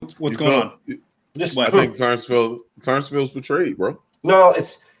What's going on? I think Turnsville's betrayed, bro. No,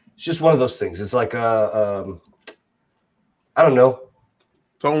 it's just one of those things. It's like I don't know.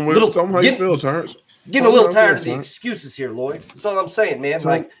 Tell him how you feel, Terrence. Getting a little tired of the excuses here, Lloyd. That's all I'm saying, man. It's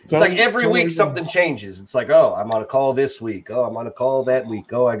like every week something changes. It's like, oh, I'm on a call this week. Oh, I'm on a call that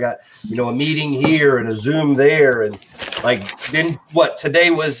week. Oh, I got, a meeting here and a Zoom there. And then what? Today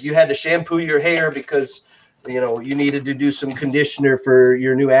was you had to shampoo your hair because, you needed to do some conditioner for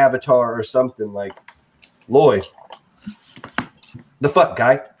your new avatar or something. Like, Lloyd, the fuck,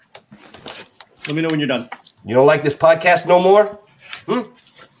 guy? Let me know when you're done. You don't like this podcast no more? With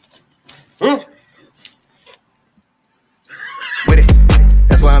it.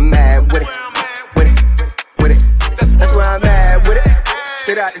 That's why I'm mad with it. With it. That's why I'm mad with it.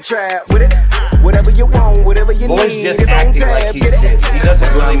 Straight out the trap with it. Whatever you want, whatever you Boy's need. just acting like he said. He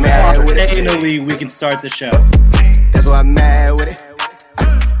doesn't really matter with it. Professionally, we can start the show. That's why I'm mad with it.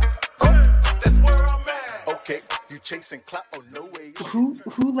 That's where I'm at. Okay, you chasing clout? Oh no way. Who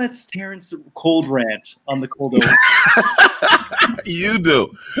lets Terrence cold rant on the cold open? You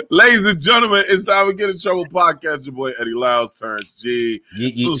do. Ladies and gentlemen, it's time to Get in Trouble podcast. Your boy Eddie Lyles, Terrence G.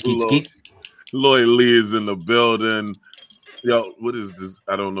 Lloyd Lee is in the building. Yo, what is this?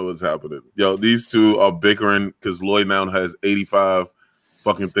 I don't know what's happening. Yo, these two are bickering because Lloyd now has 85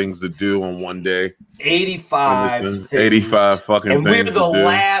 fucking things to do on one day. 85 things. 85 fucking and things. And we're the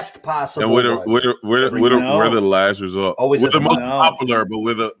last possible. And we're the last result. Always we're the most popular, but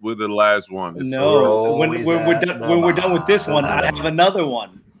we're the last one. When we're done with this one, I have another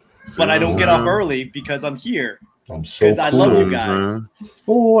one. But I don't get off early because I'm here. I'm so cool. I love you guys.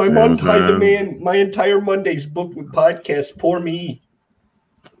 Oh, I'm on time demand. My entire Monday's booked with podcasts. Poor me.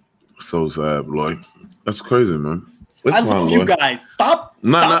 So sad, Lloyd. That's crazy, man. I love you guys. Stop.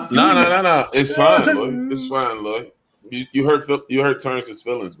 No. It's fine, Lloyd. It's fine, Lloyd. You hurt Terrence's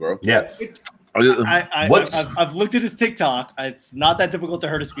feelings, bro. Yeah. I've looked at his TikTok. It's not that difficult to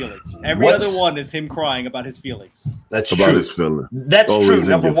hurt his feelings. Every other one is him crying about his feelings. That's about true. His feelings. That's true.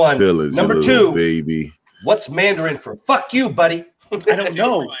 Number one. Number two, baby. What's Mandarin for? Fuck you, buddy. I don't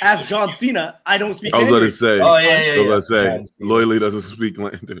know. Ask John Cena. I don't speak. I was going to say. Oh yeah. I was going to say. Lloyd Lee doesn't speak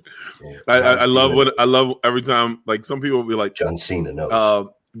Mandarin. I love every time. Like some people will be like, John Cena knows.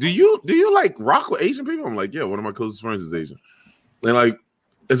 Do you like rock with Asian people? I'm like, yeah. One of my closest friends is Asian. And like,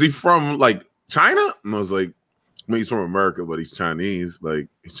 is he from like China? And I was like, he's from America, but he's Chinese. Like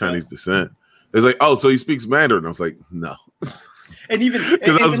he's Chinese descent. It's like, oh, so he speaks Mandarin. I was like, no. And even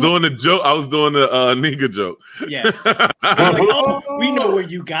because I was doing the joke, I was doing the nigga joke. Yeah, like, oh, we know where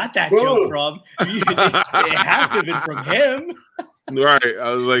you got that joke from. It has to have been from him, right?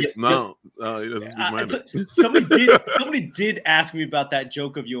 I was like, no, he doesn't speak somebody did ask me about that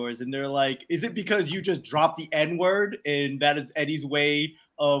joke of yours, and they're like, "Is it because you just dropped the N-word and that is Eddie's way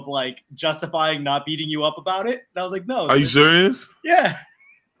of like justifying not beating you up about it?" And I was like, "No." Are you serious? Yeah.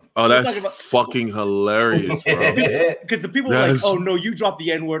 Oh, that's fucking hilarious, bro. Because the people are like, oh, no, you drop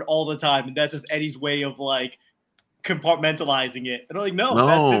the N-word all the time. And that's just Eddie's way of, like, compartmentalizing it. And I'm like, no,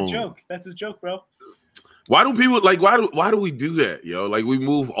 that's his joke. That's his joke, bro. Why do people, like, why do we do that, yo? Like, we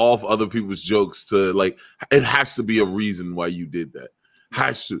move off other people's jokes to, like, it has to be a reason why you did that.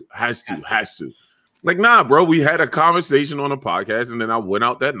 Has to. Like, nah, bro, we had a conversation on a podcast, and then I went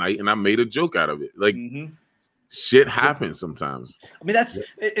out that night, and I made a joke out of it. Like, shit happens sometimes. I mean,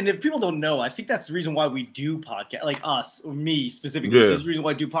 and if people don't know, I think that's the reason why we do podcast, like us or me specifically. Yeah. There's the reason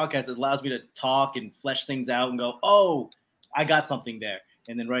why I do podcasts. It allows me to talk and flesh things out and go, oh, I got something there,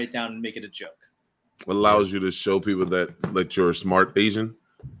 and then write it down and make it a joke. It allows you to show people that you're a smart Asian.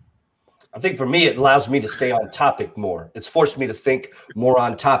 I think for me, it allows me to stay on topic more. It's forced me to think more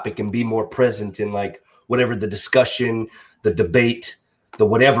on topic and be more present in like whatever the discussion, the debate, the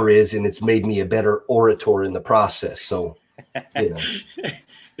whatever is, and it's made me a better orator in the process. So,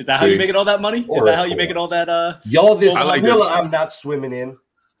 is that how you making all that money? Is that how you making all that? Y'all, this Skrilla I'm not swimming in.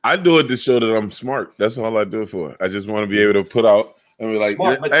 I do it to show that I'm smart. That's all I do it for. I just want to be able to put out and be like,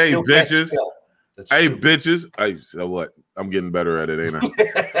 smart, hey, bitches. Hey, bitches. Hey, so what? I'm getting better at it, ain't I?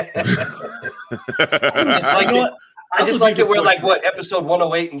 I just like it. We're like, what, episode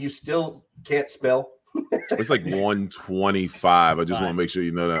 108 and you still can't spell? It's like 125. I just want to make sure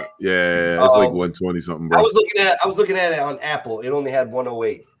you know that. Yeah, it's like 120 something, bro. I was looking at it on Apple. It only had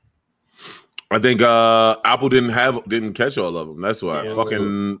 108. I think Apple didn't catch all of them. That's why.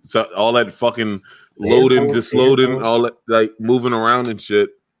 All that fucking loading, disloading, all that like moving around and shit.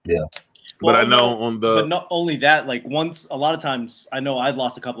 Yeah. But I know but not only that, like once a lot of times I know I'd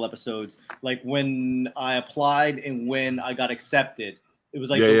lost a couple episodes, like when I applied and when I got accepted. It was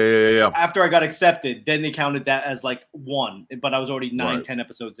like yeah. After I got accepted, then they counted that as like 1, but I was already 9-10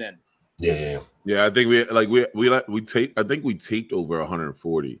 episodes in. Yeah. I think we taped. I think we taped over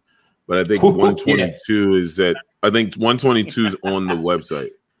 140, but I think 122 is that. I think 122 is on the website.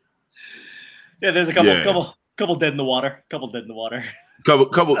 Yeah, there's a couple dead in the water. Couple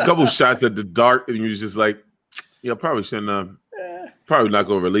shots at the dark, and you're just like, yeah, probably shouldn't. Probably not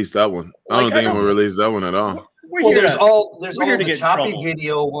gonna release that one. I don't think I'm gonna release that one at all. There's all the choppy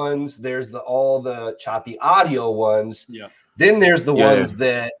video ones. There's all the choppy audio ones. Yeah. Then there's the ones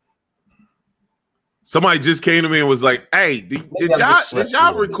that somebody just came to me and was like, "Hey, did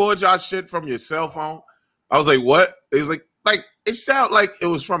y'all record y'all shit from your cell phone?" I was like, "What?" It was like it sounded like it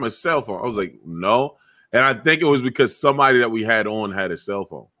was from a cell phone. I was like, "No," and I think it was because somebody that we had on had a cell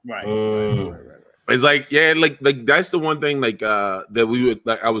phone. Right. It's like, yeah, like that's the one thing that we would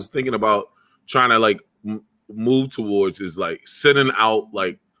like. I was thinking about trying to like move towards is like sending out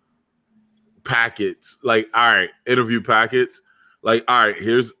like packets, like, all right, interview packets, like, all right,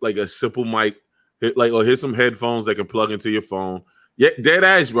 here's like a simple mic, or here's some headphones that can plug into your phone. Yeah, dead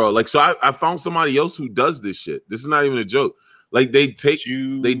ass, bro. Like, so I found somebody else who does this shit. This is not even a joke. Like, they take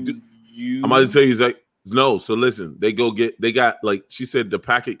I'm about to tell you, he's like, no. So listen, they got like, she said the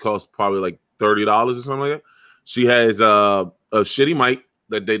packet costs probably like $30 or something like that. She has a shitty mic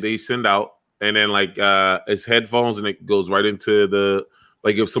that they send out, and then like it's headphones, and it goes right into the,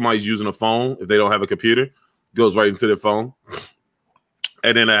 like, if somebody's using a phone, if they don't have a computer, it goes right into their phone,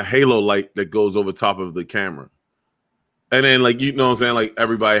 and then a halo light that goes over top of the camera. And then, like, you know what I'm saying? Like,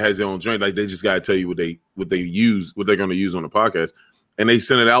 everybody has their own drink. Like, they just got to tell you what they're going to use on the podcast. And they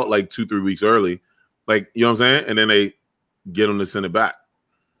send it out like 2-3 weeks early. Like, you know what I'm saying? And then they get them to send it back.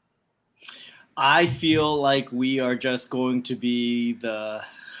 I feel like we are just going to be the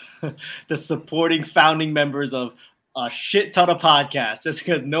supporting founding members of a shit ton of podcasts just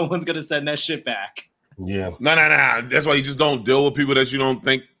because no one's going to send that shit back. Yeah. No. That's why you just don't deal with people that you don't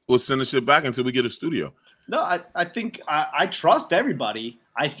think will send the shit back until we get a studio. No, I think I trust everybody.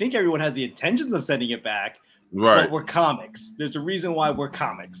 I think everyone has the intentions of sending it back. Right. But we're comics. There's a reason why we're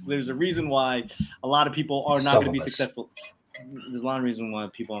comics. There's a reason why a lot of people are not going to be successful. There's a lot of reasons why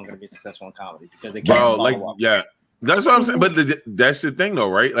people aren't going to be successful in comedy because they can't follow up. Yeah. That's what I'm saying. But that's the thing,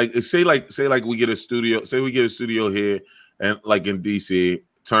 though, right? Like, say we get a studio. Say we get a studio here, and like in DC,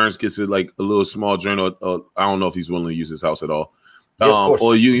 Terrence gets it like a little small joint, or I don't know if he's willing to use his house at all. Yeah,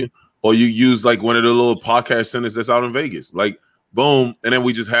 or you use like one of the little podcast centers that's out in Vegas, like boom, and then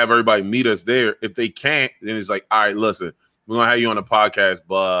we just have everybody meet us there. If they can't, then it's like, all right, listen, we're gonna have you on the podcast,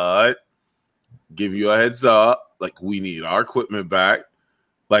 but give you a heads up, like we need our equipment back,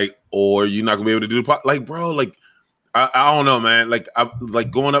 like, or you're not gonna be able to do the like, bro, like. I don't know, man. Like,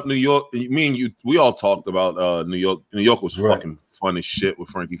 going up New York. Me and you, we all talked about New York. New York was fucking fun as shit with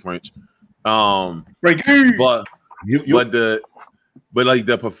Frankie French. Frankie, but the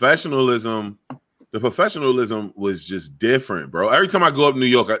professionalism was just different, bro. Every time I go up New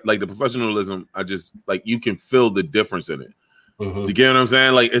York, like the professionalism, I just like you can feel the difference in it. Mm-hmm. You get what I'm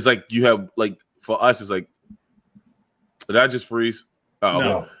saying? Like, it's like you have like for us, it's like, did I just freeze?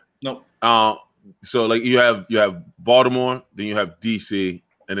 Oh no. So like you have Baltimore, then you have DC,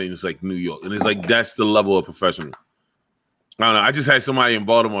 and then it's like New York, and it's like that's the level of professional. I don't know. I just had somebody in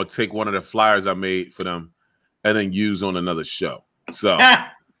Baltimore take one of the flyers I made for them, and then use on another show. So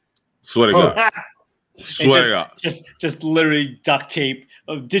swear to God, just literally duct tape,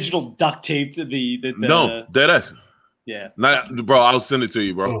 digital duct tape to the no, deadass. Yeah, not bro. I'll send it to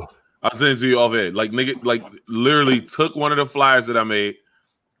you, bro. I'll send it to you off air. Like nigga, like literally took one of the flyers that I made,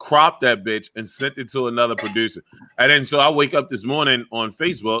 cropped that bitch, and sent it to another producer. And then so I wake up this morning on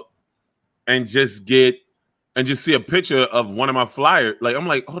Facebook and just see a picture of one of my flyers. Like, I'm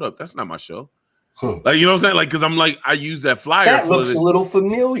like, hold up, that's not my show. Like, you know what I'm saying? Like, because I'm like, I use that flyer. That looks a little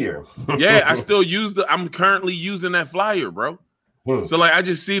familiar. Yeah, I still use I'm currently using that flyer, bro. So like, I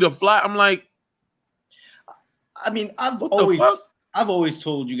just see the flyer. I'm like, I mean, I've always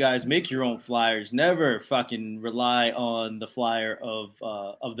told you guys, make your own flyers. Never fucking rely on the flyer of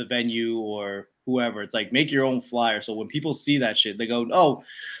the venue or whoever. It's like, make your own flyer. So when people see that shit, they go, oh,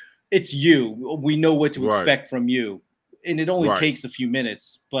 it's you. We know what to expect from you. And it only takes a few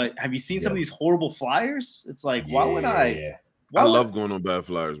minutes. But have you seen some of these horrible flyers? It's like, why would I? I love going on bad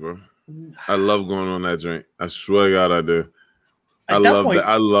flyers, bro. I love going on that drink. I swear to God, I do. I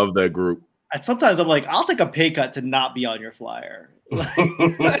love that group. Sometimes I'm like, I'll take a pay cut to not be on your flyer.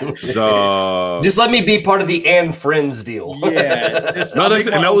 Just let me be part of the and friends deal. Yeah.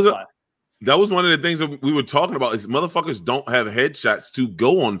 That was one of the things that we were talking about is motherfuckers don't have headshots to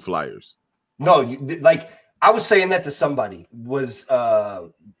go on flyers. No, like I was saying that to somebody. We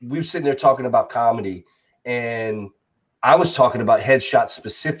were sitting there talking about comedy, and I was talking about headshots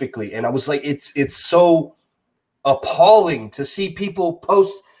specifically, and I was like, it's so appalling to see people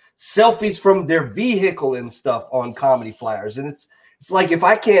post selfies from their vehicle and stuff on comedy flyers, and it's like if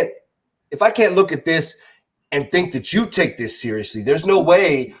I can't look at this and think that you take this seriously, there's no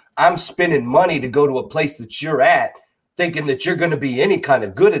way I'm spending money to go to a place that you're at thinking that you're going to be any kind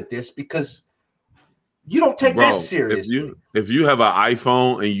of good at this, because you don't take that seriously. If you have an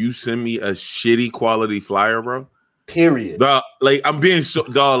iPhone and you send me a shitty quality flyer, bro. Period. Dog, like I'm being so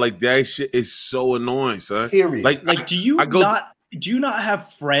dog, like that shit is so annoying, son. Period. Like do you not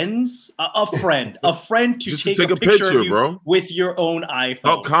have friends? A friend to take a picture of you, bro, with your own iPhone.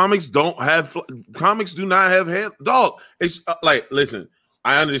 Dog, comics do not have hand. Dog, it's like, listen,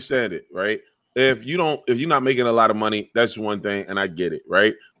 I understand it, right? If you're not making a lot of money, that's one thing, and I get it,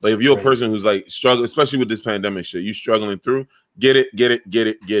 right? But if you're a person who's like struggling, especially with this pandemic shit, you struggling through, get it.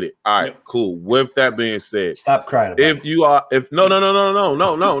 All right, cool. With that being said, stop crying. No.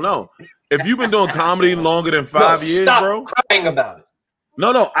 If you've been doing comedy longer than 5 years, bro, crying about it.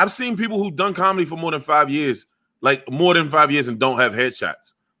 No. I've seen people who've done comedy for more than 5 years, and don't have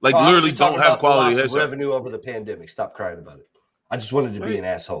headshots. Like literally don't have quality headshots. Revenue over the pandemic. Stop crying about it. I just wanted to be an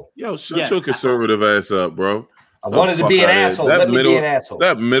asshole. Yo, shut your conservative ass up, bro. I wanted to be an asshole. Let me be an asshole.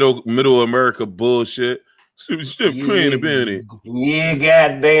 That middle America bullshit. Still playing about it. Yeah,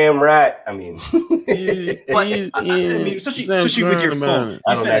 goddamn right. I mean, especially with your phone.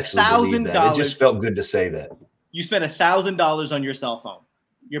 I don't actually believe that. It just felt good to say that. You spend $1,000 on your cell phone.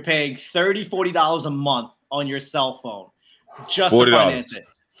 You're paying $30, $40 a month on your cell phone just to finance it.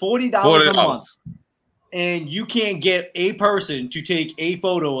 $40 a month. And you can't get a person to take a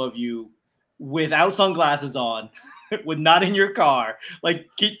photo of you without sunglasses on, with not in your car. Like,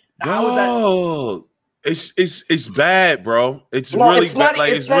 how is that? It's bad, bro. It's really bad,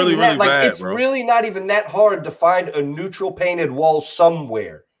 bad. It's really not even that hard to find a neutral painted wall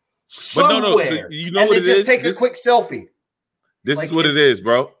somewhere. Somewhere. You know what it is? Just take a quick selfie. This is what it is,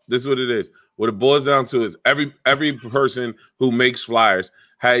 bro. This is what it is. What it boils down to is every person who makes flyers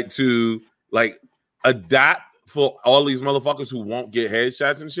had to adapt for all these motherfuckers who won't get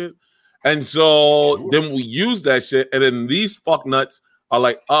headshots and shit. And so then we use that shit, and then these fuck nuts are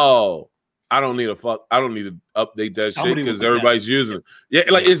like, oh, I don't need to update that shit because everybody's using it. Yeah,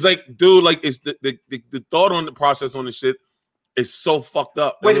 it's like, dude, it's the thought on the process on the shit is so fucked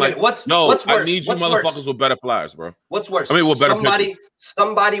up. Wait a minute, what's worse? I need you motherfuckers with better flyers, bro. What's worse? I mean, with better pictures.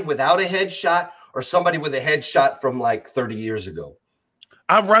 Somebody without a headshot or somebody with a headshot from 30 years ago?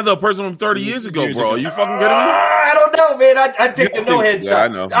 I'd rather a person from 30 years ago, bro. Are you fucking kidding me? I don't know, man. I take the no headshot. Yeah, I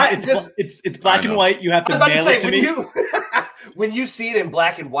know. It's black and white. You have to mail it to me. When you see it in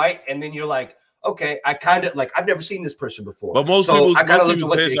black and white, and then you're like, okay, I kind of I've never seen this person before. But most people's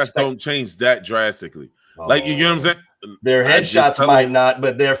headshots don't change that drastically. You know what I'm saying? Their headshots might not,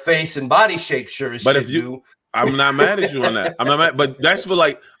 but their face and body shape sure as shit do. I'm not mad at you on that. I'm not mad, but that's for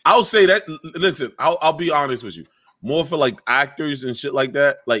I'll say that. Listen, I'll be honest with you. More for actors and shit like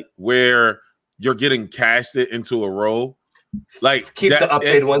that, where you're getting casted into a role. Keep the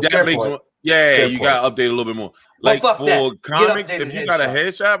updated ones. Yeah, you gotta update a little bit more. For comics, if you got a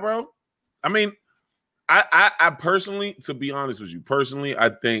headshot, bro. I mean, I personally, to be honest with you, I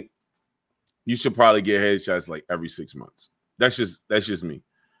think you should probably get headshots every 6 months. That's just me.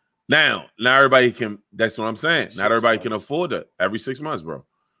 Now everybody can. That's what I'm saying. Not everybody can afford that every 6 months, bro.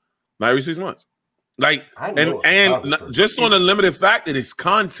 Not every 6 months. And just on a limited fact that it's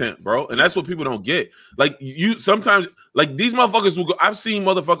content, bro, and that's what people don't get. You sometimes these motherfuckers will go. I've seen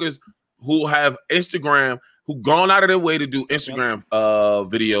motherfuckers who have Instagram who gone out of their way to do Instagram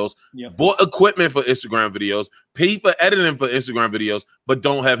videos, bought equipment for Instagram videos, paid for editing for Instagram videos, but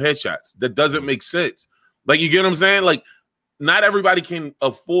don't have headshots. That doesn't make sense. You get what I'm saying? Not everybody can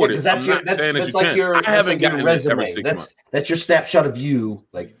afford it. That's I haven't gotten your resume. That's your snapshot of you.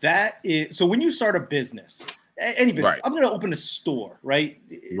 That is so when you start a business, any business, I'm going to open a store, right?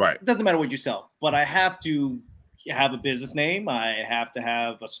 Right. It doesn't matter what you sell, but I have to have a business name. I have to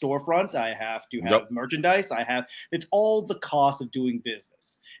have a storefront. I have to have merchandise. It's all the cost of doing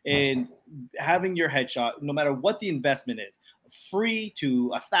business, and having your headshot, no matter what the investment is, free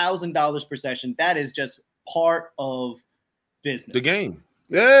to $1,000 per session. That is just part of business. The game.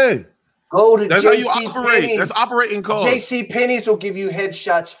 Yeah. Go to That's JC how you operate. Penney's. That's operating cost. JC Penney's will give you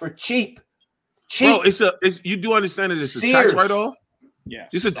headshots for cheap. Bro, you do understand that it's a tax write-off? Yeah.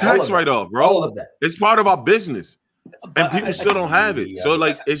 It's a tax write-off, bro. All of that. It's part of our business. And people still don't have it. So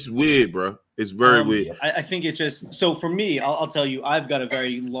it's weird, bro. It's very weird. I think it's just so for me. I'll tell you, I've got a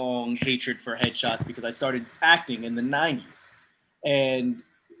very long hatred for headshots because I started acting in the 90s, and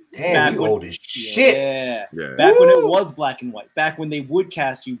damn, you old as shit. Yeah. Back when it was black and white. Back when they would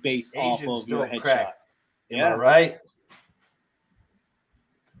cast you based Asians off of your headshot. Crack. Am I right?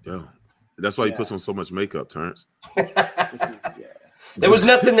 Yeah. That's why you put on so much makeup, Terrence. There was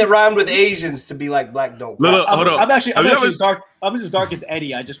nothing that rhymed with Asians to be like black don't crack. Look, hold on. I'm actually dark. I'm as dark as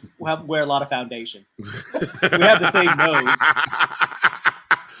Eddie. I just wear a lot of foundation. We have the same nose.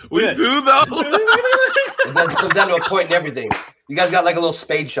 We do though. It doesn't come down to a point in everything. You guys got like a little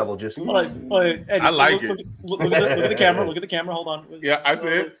spade shovel, just. Eddie, I like it. Look at the camera. Look at the camera. Hold on. Yeah, I see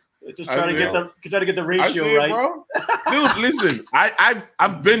it. Just trying to get the ratio right, bro. Dude, listen.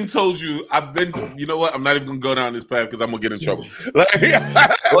 I've been told you. You know what? I'm not even gonna go down this path because I'm gonna get in trouble. Go ahead.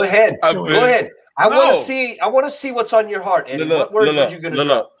 Go ahead. I want to see what's on your heart. Eddie. What word are you gonna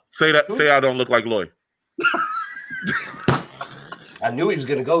drop? Say that. Say I don't look like Lloyd. I knew he was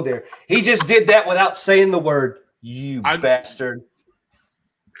going to go there. He just did that without saying the word, you bastard.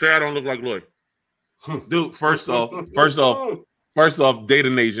 Say I don't look like Lloyd. Dude, first off, date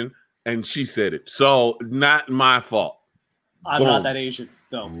an Asian, and she said it. So, not my fault. I'm not that Asian,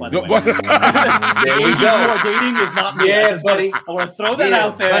 though, by the way. There we go. You are dating is not me. Yeah, buddy. I want to throw that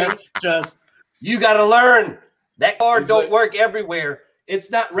out there. Buddy. You got to learn. That card don't work everywhere.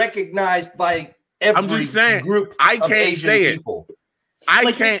 It's not recognized by every group I can't Asian say people.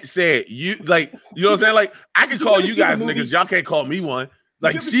 I can't say it. You know what I'm saying? Like, I can call you guys niggas. Y'all can't call me one.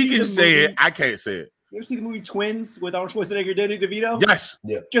 Like, she can say it. I can't say it. You ever see the movie Twins with Arnold Schwarzenegger, Danny DeVito? Yes.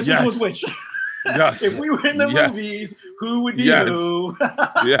 Yeah. Guess which was which? Yes. If we were in the movies, who would be who?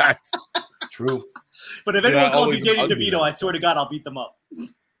 Yes. True. But if anyone calls you Danny DeVito, I swear to God, I'll beat them up.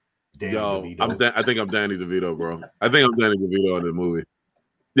 DeVito. I think I'm Danny DeVito, bro. I think I'm Danny DeVito in the movie.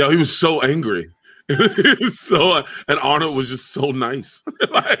 Yo, he was so angry. And Arnold was just so nice.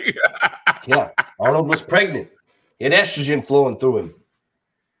 Yeah, Arnold was pregnant. He had estrogen flowing through him.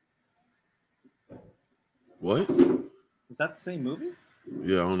 What? Is that the same movie?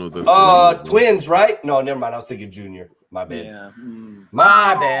 Yeah, I don't know if that's Twins, right? No, never mind. I was thinking Junior. My bad. Yeah.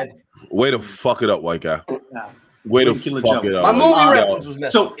 My bad. Way to fuck it up, white guy. Way to fuck it up. My movie reference was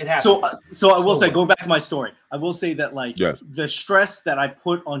messed up. So I will say, going back to my story, I will say that the stress that I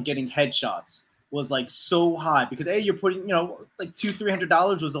put on getting headshots was like so high because you're putting, like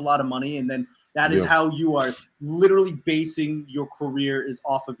 $200-$300 was a lot of money, and then that is how you are literally basing your career is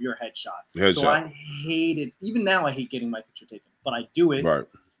off of your headshot. So I hated, even now I hate getting my picture taken, but I do it. Right.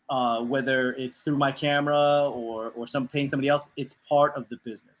 Whether it's through my camera or paying somebody else, it's part of the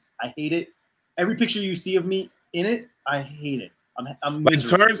business. I hate it. Every picture you see of me in it, I hate it. I'm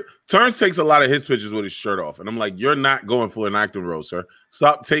Terrence takes a lot of his pictures with his shirt off, and I'm like, you're not going for an acting role, sir.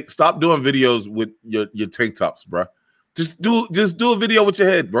 Stop doing videos with your tank tops, bro. Just do a video with your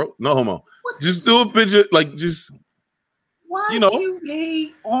head, bro. No homo. Just do a picture, Why do you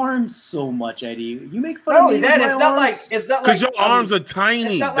hate arms so much, Eddie? You make fun of me. It's not like because your arms are tiny.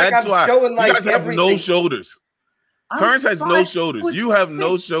 It's not That's why showing you guys have no shoulders. Terrence has no shoulders. You have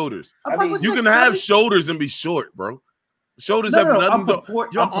no shoulders. You can have shoulders and be short, bro. Shoulders have nothing to do.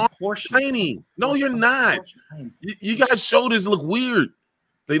 Your arms are tiny. No, you're not. You guys' shoulders look weird.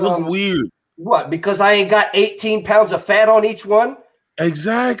 They look weird. What? Because I ain't got 18 pounds of fat on each one?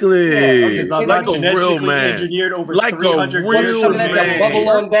 Exactly. Yeah, like a real man. Like a real man. Some of that to bubble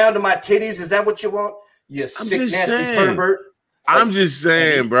on down to my titties. Is that what you want? You sick, nasty pervert. I'm just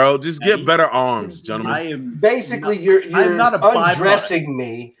saying, bro. Just get better arms, gentlemen. You're not undressing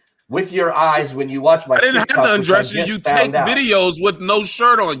me with your eyes when you watch my TikTok. I didn't have to undress you. You take videos with no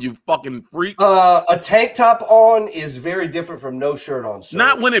shirt on, you fucking freak. A tank top on is very different from no shirt on, sir.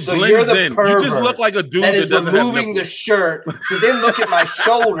 Not when it blends in. You just look like a dude that doesn't have removing the shirt to then look at my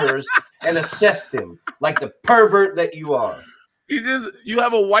shoulders and assess them like the pervert that you are. You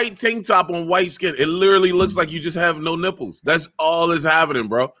have a white tank top on white skin. It literally looks like you just have no nipples. That's all that's happening,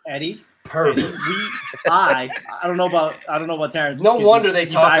 bro. Eddie. Pervert. I don't know about Terrence. No wonder they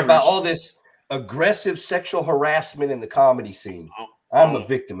talk about all this aggressive sexual harassment in the comedy scene. I'm a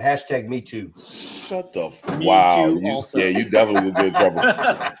victim. #MeToo. Me too. Also. Yeah, you definitely would get in trouble.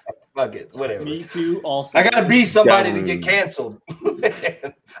 Fuck it. Whatever. Me too. Also. I gotta be somebody to get canceled.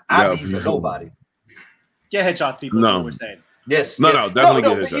 I be for nobody. Get headshots, people. That's what we're saying. Yes. No, definitely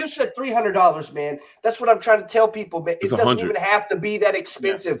get but you said $300, man. That's what I'm trying to tell people, man. It doesn't even have to be that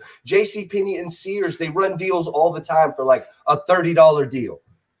expensive. Yeah. JCPenney and Sears, they run deals all the time for like a $30 deal.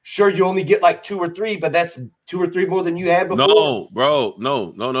 Sure, you only get like 2 or 3, but that's 2 or 3 more than you had before. No, bro.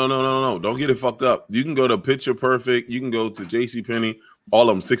 No. Don't get it fucked up. You can go to Picture Perfect. You can go to JCPenney. All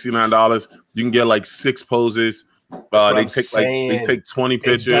of them $69. You can get like 6 poses. They take 20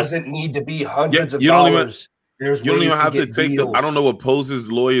 pictures. It doesn't need to be hundreds of dollars. You don't even have to take deals. I don't know what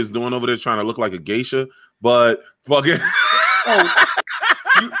poses Loy is doing over there trying to look like a geisha, but fucking.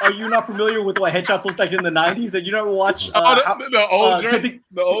 Are you not familiar with what headshots looked like in the 90s? And you never watch the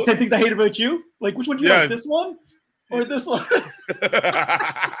old 10 Things I Hate About You? Like, which one do you like? This one or this one?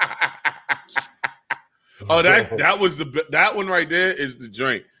 that was that one right there is the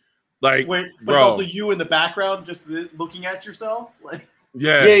drink. Like, but it's also you in the background just looking at yourself. Like,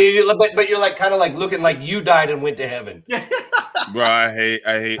 but you're like kind of like looking like you died and went to heaven. Yeah. Bro,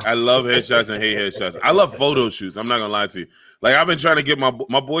 I love headshots and hate headshots. I love photo shoots. I'm not gonna lie to you. Like, I've been trying to get my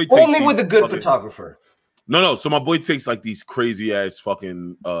boy takes only with a good photographer. No. So my boy takes like these crazy ass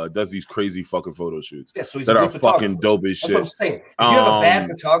fucking does these crazy fucking photo shoots. Yeah, so he's that are fucking dope as shit. That's what I'm saying. If you have a bad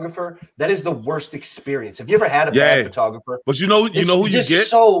photographer, that is the worst experience. Have you ever had a bad photographer? But you know who you get?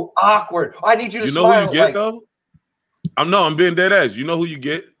 So awkward. I need you to smile. Who you get though? I'm being dead ass. You know who you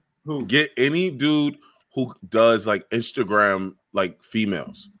get? Who? Get any dude who does like Instagram like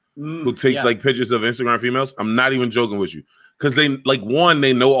females. Who takes like pictures of Instagram females. I'm not even joking with you. Because they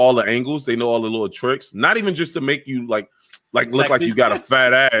they know all the angles, they know all the little tricks, not even just to make you like look like you got a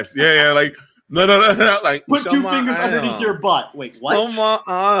fat ass. Yeah, like no. Like put 2 fingers underneath your butt. Wait, what? Show my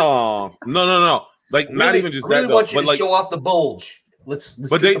eye off. No. Like really, not even just really that. Want you but to like, show off the bulge. Let's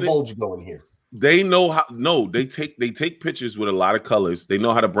get the bulge going here. They know how. No, they take pictures with a lot of colors. They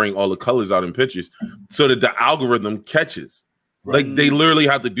know how to bring all the colors out in pictures so that the algorithm catches. Right. Like they literally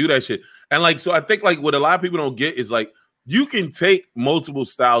have to do that shit. And like so, I think like what a lot of people don't get is like. You can take multiple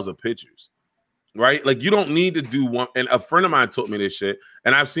styles of pictures, right? Like you don't need to do one. And a friend of mine taught me this shit,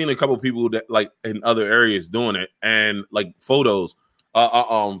 and I've seen a couple people that like in other areas doing it. And like photos,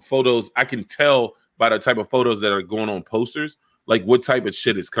 I can tell by the type of photos that are going on posters, like what type of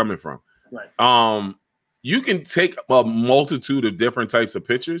shit is coming from. Right. You can take a multitude of different types of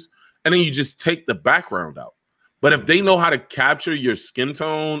pictures, and then you just take the background out. But if they know how to capture your skin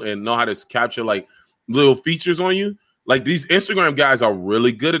tone and know how to capture like little features on you. Like these Instagram guys are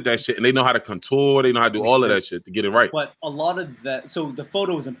really good at that shit, and they know how to contour. They know how to do all of that shit to get it right. But a lot of that, so the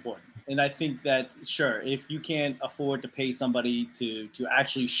photo is important, and I think that sure, if you can't afford to pay somebody to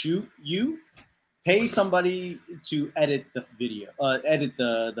actually shoot you, pay somebody to edit the video, edit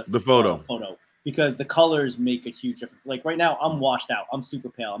the photo, because the colors make a huge difference. Like right now, I'm washed out. I'm super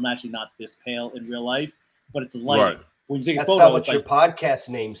pale. I'm actually not this pale in real life, but it's lighting. Right. When you take a photo, that's not what your podcast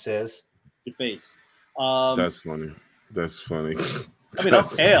name says. Your face. That's funny. That's funny. I mean, I'm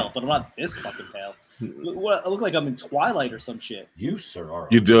pale, but I'm not this fucking pale. I look like I'm in Twilight or some shit. You, sir, are.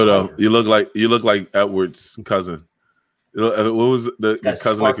 You do though. You look like Edward's cousin. What was the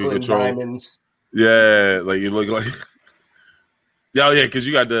cousin that can control? Diamonds. Yeah, like you look like. Yeah, because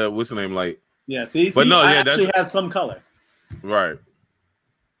you got the what's the name like? Yeah, see, I actually have some color. Right.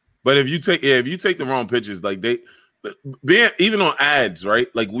 But if you take the wrong pictures, like even on ads, right?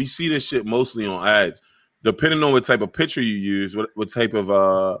 Like we see this shit mostly on ads. Depending on what type of picture you use, what type of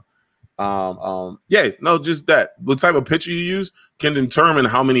just that. What type of picture you use can determine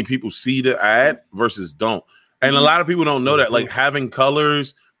how many people see the ad versus don't. And a lot of people don't know that. Like having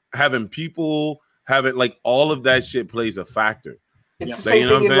colors, having people, having like all of that shit plays a factor. It's the same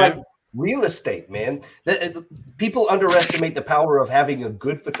thing in like real estate, man. People underestimate the power of having a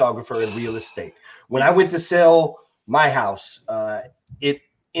good photographer in real estate. When I went to sell my house, it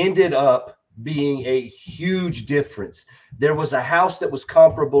ended up being a huge difference. There was a house that was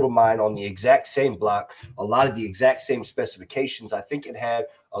comparable to mine on the exact same block, a lot of the exact same specifications. I think it had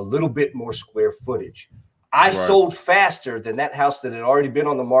a little bit more square footage. I sold faster than that house that had already been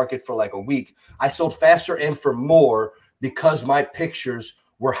on the market for like a week. I sold faster and for more because my pictures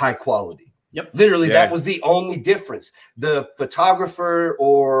were high quality. Yep. Literally, that was the only difference. The photographer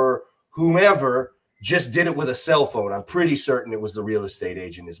or whomever just did it with a cell phone. I'm pretty certain it was the real estate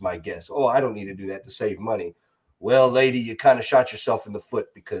agent is my guess. Oh, I don't need to do that to save money. Well, lady, you kind of shot yourself in the foot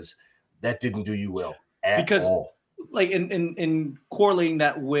because that didn't do you well at all. Like in correlating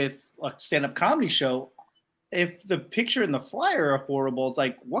that with a stand-up comedy show, if the picture and the flyer are horrible, it's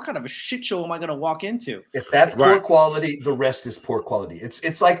like, what kind of a shit show am I going to walk into? If that's poor quality, the rest is poor quality.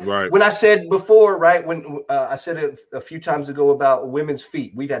 It's like when I said before, right? When I said it a few times ago about women's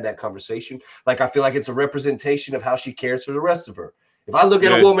feet, we've had that conversation. Like, I feel like it's a representation of how she cares for the rest of her. If I look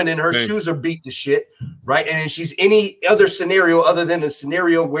at a woman and her shoes are beat to shit, right? And she's any other scenario other than a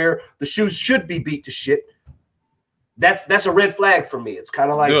scenario where the shoes should be beat to shit, that's a red flag for me. It's kind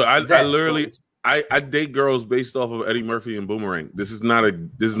of like, dude, I literally I date girls based off of Eddie Murphy and Boomerang. This is not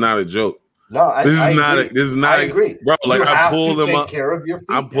a joke. No, this is not. I agree, bro. Like I pull them up. Care of your feet.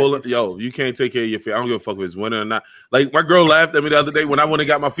 I'm pulling. Yo, you can't take care of your feet. I don't give a fuck if it's winter or not. Like my girl laughed at me the other day when I went and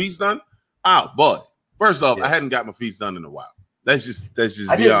got my feet done. Oh boy! First off, I hadn't got my feet done in a while. That's just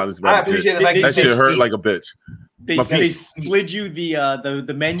be honest. I appreciate the fact that shit hurt like a bitch. They slid you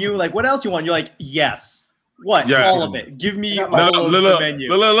the menu. Like, what else you want? You're like, yes. What? Yeah. All of it. Give me the menu.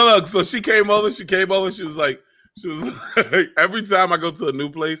 Look. So she came over. She was like, every time I go to a new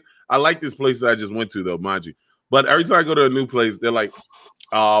place, I like this place that I just went to though, mind you. But every time I go to a new place, they're like,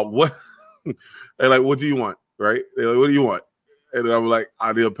 what? They're like, what do you want? Right? They're like, what do you want? And I'm like,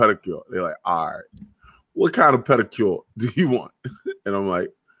 I need a pedicure. They're like, all right. What kind of pedicure do you want? And I'm like,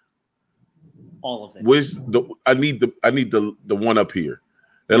 all of it. I need the one up here.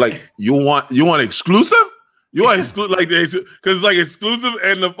 They're like, you want exclusive? You want exclusive like this because it's like exclusive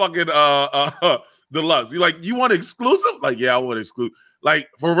and the fucking deluxe. You're like, you want exclusive? Like, yeah, I want exclusive. Like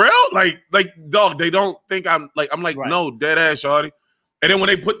for real? Like dog, they don't think I'm like right. No, dead ass shawty. And then when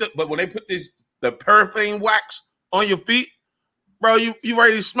they put the paraffin wax on your feet, bro, you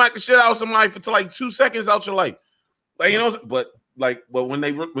ready to smack the shit out of somebody for like 2 seconds out your life. Like, you know, but when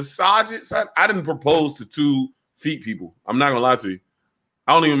they massage it, son, I didn't propose to 2 feet people. I'm not gonna lie to you.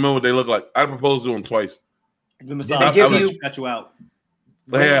 I don't even remember what they look like. I proposed to them twice. The massage cut you out.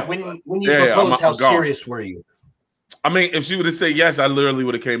 When you proposed, how serious were you? I mean, if she would have said yes, I literally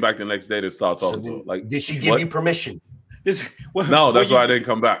would have came back the next day to start talking to her. Like, did she give you permission? No, that's why I didn't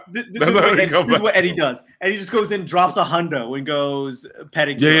come back. This is what Eddie does. Eddie just goes in, drops a hundo, and goes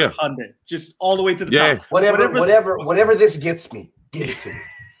pedicure, $100, just all the way to the top. Whatever this gets me, give it to me.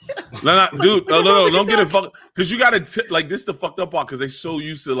 No, dude, no, don't get it fucked. Because you got to tip. Like, this the fucked up part because they so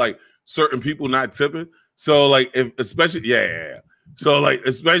used to like certain people not tipping. So like, especially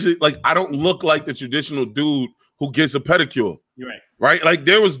I don't look like the traditional dude who gets a pedicure. You're right. Right? Like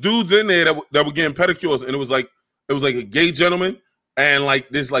there was dudes in there that were getting pedicures, and it was like a gay gentleman and like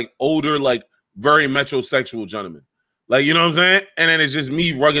this like older, like very metrosexual gentleman. Like, you know what I'm saying? And then it's just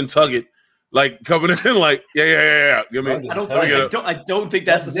me rugging tugging, like coming in like, yeah. Give me, I don't think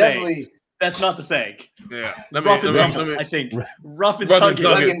that's the saying. That's not the saying. Yeah. Rough and tumble, I think. Rough and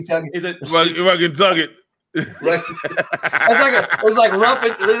tugging. Is it rugging tugging? Right. It's like rough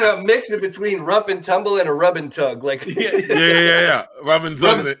and there's a mix in between rough and tumble and a rub and tug. Like yeah. Rub and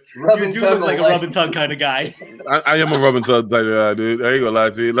tug. You do look like a rub and tug kind of guy. I am a rub and tug type of guy, dude. I ain't gonna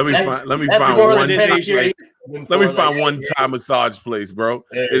lie to you. Let me find one Thai massage place, bro.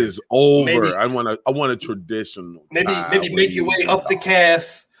 It is over. Maybe, I want a traditional. Maybe make your way up the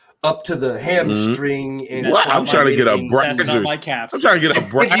calf. Up to the hamstring, and I'm trying to get a Brazzers. I'm trying to get a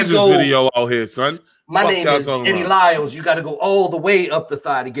Brazzers video out here, son. My name is Eddie Lyles. You got to go all the way up the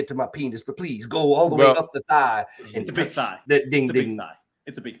thigh to get to my penis, but please go all the way up the thigh. And it's a big thigh. Ding, it's ding.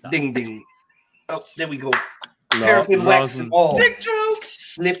 It's a big thigh. Ding, ding. Oh, there we go. Paraffin wax and all. Big joke.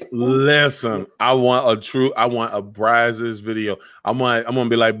 Slip. Listen, I want a Brazzers video. I'm gonna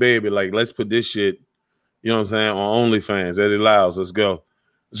be like, baby, like let's put this shit. You know what I'm saying on OnlyFans. Eddie Lyles, let's go.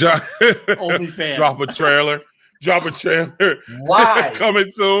 OnlyFans. Drop a trailer. Why?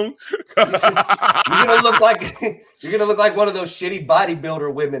 Coming soon. You're gonna look like one of those shitty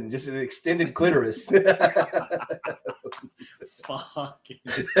bodybuilder women, just an extended clitoris. Fucking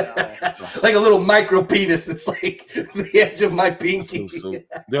like a little micro penis that's like the edge of my pinky.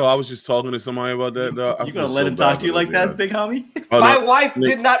 Yo, I was just talking to somebody about that. You gonna let him talk to you like that, big homie? My wife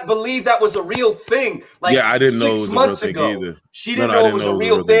did not believe that was a real thing. Like, I didn't know 6 months ago. She didn't know it was a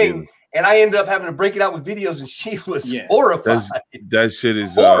real thing. And I ended up having to break it out with videos, and she was horrified. That shit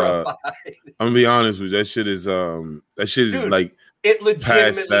is horrified. I'm gonna be honest with you. That shit is Dude, like it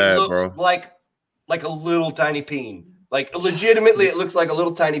legitimately looks like a little tiny peen. Like legitimately, it looks like a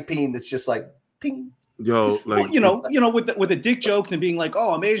little tiny peen that's just like ping. Yo, like with the dick jokes and being like,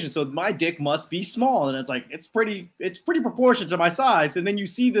 oh, I'm Asian, so my dick must be small, and it's like it's pretty proportioned to my size. And then you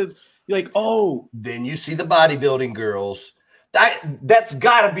see then you see the bodybuilding girls. That's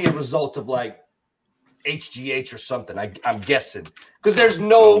got to be a result of like HGH or something. I'm guessing because there's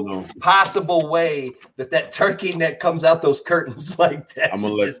no possible way that turkey neck comes out those curtains like that. I'm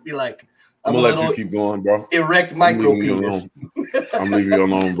gonna be like, I'm gonna let you keep going, bro. Erect micro penis. I'm leaving you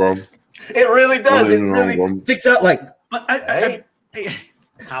alone, bro. It really does. It really sticks out like.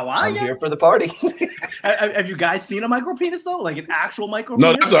 How are you? I'm here for the party. Have you guys seen a micro penis though? Like an actual micro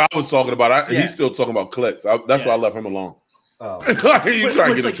penis? No, that's what I was talking about. He's still talking about clits. That's why I left him alone. Oh. You trying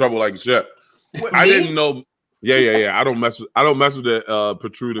to get in trouble like shit. I didn't know. Yeah. I don't mess with that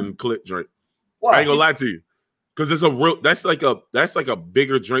protruding clit drink. Why? I ain't gonna lie to you. Because it's that's like a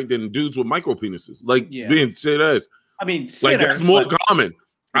bigger drink than dudes with micro penises. Like being shit ass. I mean, like that's more common.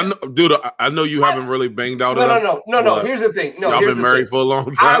 I know, dude. I know you haven't really banged out. No. Here's the thing. No, y'all been married for a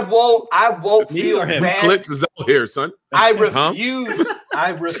long time. I won't feel bad. Clits is out here, son. I refuse.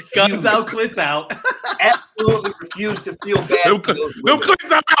 I refuse. Guns out, clits out. Absolutely refuse to feel bad. Them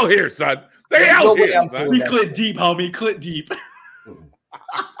clits are out here, son. They out here. Son. We clit deep, homie. Clit deep.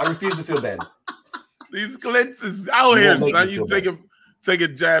 I refuse to feel bad. These clits is out here, son. You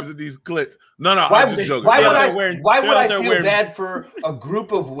taking jabs at these clits. No, I'm just joking. Why would I feel bad for a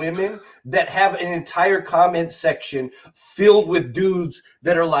group of women that have an entire comment section filled with dudes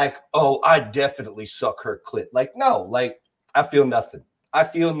that are like, oh, I definitely suck her clit? Like, no, like, I feel nothing.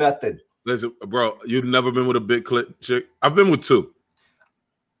 Listen, bro, you've never been with a big clit chick? I've been with 2.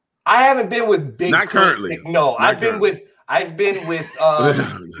 I haven't been with big Not clit currently. Chick. No, I've been with like let's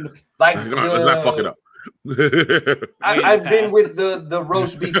not fuck it up. I've been with the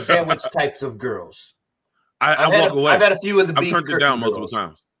roast beef sandwich types of girls. I walk away. I've had a few of the beef. I've turned it down multiple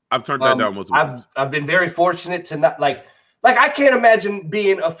times. I've been very fortunate to not like I can't imagine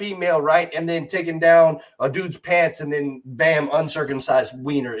being a female, right? And then taking down a dude's pants and then bam, uncircumcised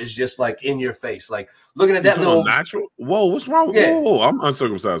wiener is just like in your face. Like looking at that little natural. Whoa, what's wrong with Whoa, I'm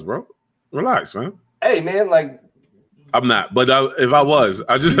uncircumcised, bro. Relax, man. Hey, man, like I'm not, but if I was,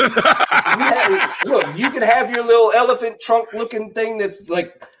 I just look. You can have your little elephant trunk looking thing that's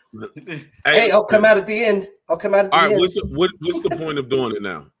like, hey, I'll come out at the end. All right, what's the point of doing it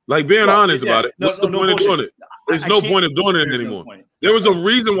now? Like being honest about it. What's the point of doing it? There's no point of doing it anymore. There was a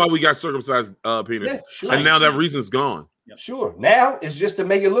reason why we got circumcised penis, and now that reason's gone. Sure. Now it's just to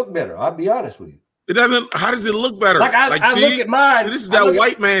make it look better. I'll be honest with you. It doesn't. How does it look better? I look at mine. This is that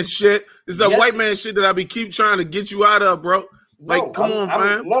white man shit. This is that white man shit that I be keep trying to get you out of, bro. Like, come on,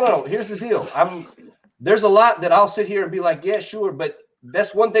 man. No. Here's the deal. There's a lot that I'll sit here and be like, yeah, sure, but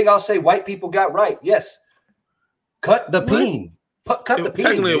that's one thing I'll say. White people got right. Yes. Cut the peen. Cut the peen.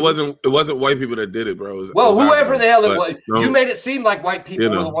 Technically, it wasn't white people that did it, bro. Whoever the hell it was, you made it seem like white people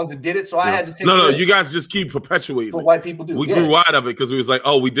were the ones that did it. So I had to take. No. You guys just keep perpetuating. What white people do. We grew out of it because we was like,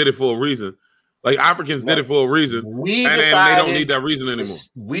 oh, we did it for a reason. Like Africans did it for a reason. They don't need that reason anymore.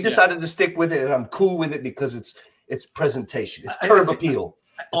 We decided to stick with it, and I'm cool with it because it's presentation. It's curb appeal.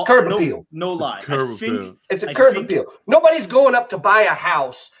 It's curb appeal. No lie. It's a curb appeal. Nobody's going up to buy a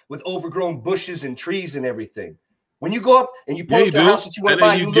house with overgrown bushes and trees and everything. When you go up and you pull up the house that you want to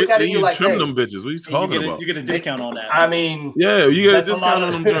buy, you look at it and you're like, trim them bitches. What are you talking about? You get a discount on that. I mean, yeah, you get a discount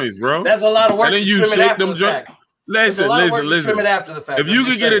on them joints, bro. That's a lot of work. And then you shake them joints. Listen. Trim it after the fact. If you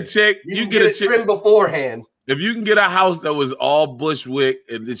could get a check, you get a trim beforehand. If you can get a house that was all Bushwick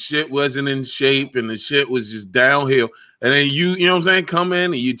and the shit wasn't in shape and the shit was just downhill, and then you know what I'm saying, come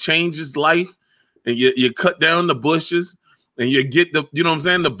in and you change his life and you cut down the bushes and you get the, you know what I'm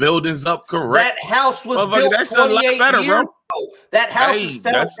saying, the buildings up correct. That house was built 28 years ago. That house's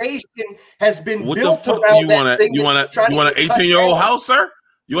foundation has been built around that thing. You want an 18-year-old house, sir?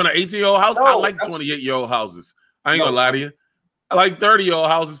 You want an 18-year-old house? I like 28-year-old houses. I ain't gonna lie to you. I like 30-year-old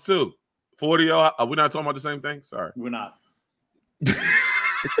houses too. 40-year-old. We're not talking about the same thing? Sorry. We're not.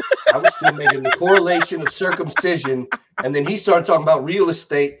 I was still making the correlation of circumcision, and then he started talking about real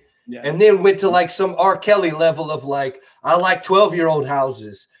estate, and then went to like some R. Kelly level of like, I like 12-year-old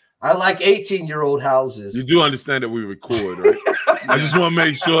houses. I like 18-year-old houses. You do understand that we record, right? I just want to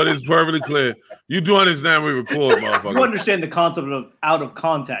make sure this is perfectly clear. You do understand we record, motherfucker. You understand the concept of out of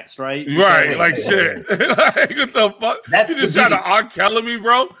context, right? Right, like shit. Like, what the fuck? That's you just trying to R. Kelly me,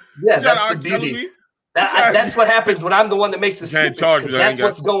 bro? Yeah, that's the beauty. That's what happens when I'm the one that makes the snippets. That's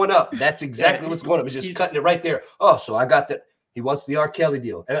what's going up. That's exactly what's going up. It's just cutting it right there. Oh, so I got that. He wants the R. Kelly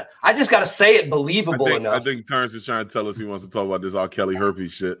deal. And I just got to say it believable enough. I think Terrence is trying to tell us he wants to talk about this R. Kelly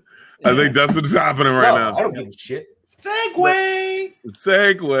herpes shit. I think that's what's happening right now. I don't give a shit. Segue. I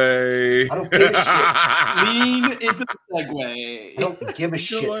don't give a shit. Lean into the segue. I don't give a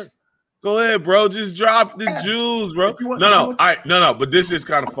shit. Go ahead, bro. Just drop the jewels, bro. No. But this is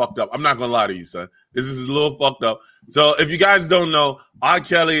kind of fucked up. I'm not gonna lie to you, son. This is a little fucked up. So if you guys don't know, R.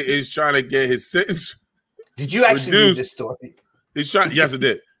 Kelly is trying to get his sentence. Did you actually read this story? He's trying. Yes, I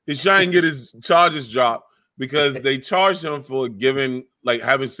did. He's trying to get his charges dropped because they charged him for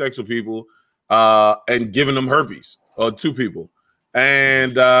having sex with people and giving them herpes or two people,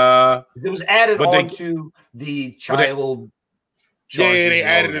 and it was added on to the child. They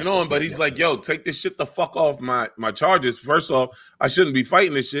added it on, but he's like, "Yo, take this shit the fuck off my charges." First off, I shouldn't be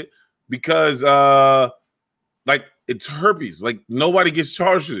fighting this shit because it's herpes. Like nobody gets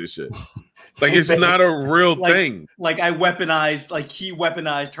charged for this shit. Like it's not a real thing. Like he weaponized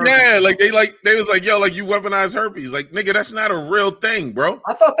herpes. Yeah, they was like, yo, like you weaponized herpes. Like, nigga, that's not a real thing, bro.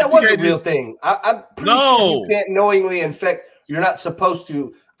 I thought that was a real thing. I'm pretty sure you can't knowingly infect you're not supposed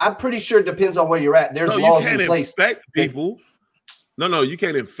to. I'm pretty sure it depends on where you're at. There's laws in place. Infect people. No, you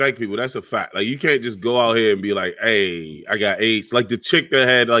can't infect people. That's a fact. Like you can't just go out here and be like, "Hey, I got AIDS." Like the chick that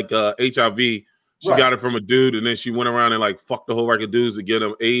had like HIV, she got it from a dude, and then she went around and like fucked the whole rack of dudes to get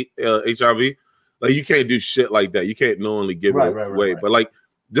them HIV. Like you can't do shit like that. You can't knowingly give it away. But like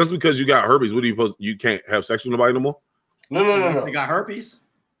just because you got herpes, what do you can't have sex with nobody no more? No. You got herpes.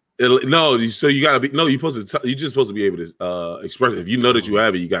 So you gotta be you just supposed to be able to express it. If you know that you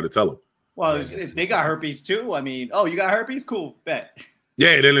have it, you got to tell them. Well, if they got herpes too, I mean, you got herpes, cool, bet.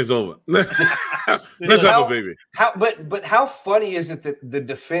 Yeah, then it's over. Let's have a baby. But how funny is it that the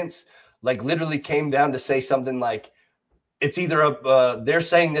defense like literally came down to say something like it's either they're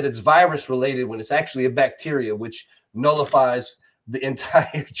saying that it's virus related when it's actually a bacteria, which nullifies the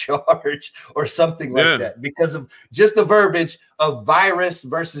entire charge or something like that because of just the verbiage of virus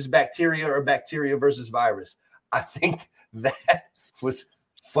versus bacteria or bacteria versus virus. I think that was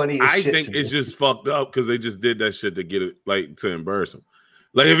funny as shit. I think it's just fucked up because they just did that shit to get it like to embarrass them.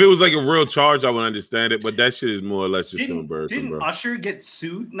 Like if it was like a real charge, I would understand it, but that shit is more or less just to embarrass them, bro. Didn't Usher get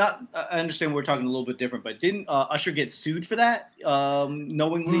sued? Not, I understand we're talking a little bit different, but didn't Usher get sued for that?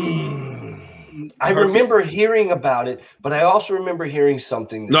 Knowingly. I remember hearing about it, but I also remember hearing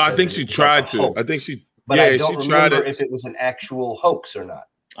something. No, I think she tried to. I think she, but I don't remember if it was an actual hoax or not.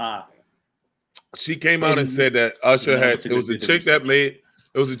 She came out and said that Usher had. It was a chick that made.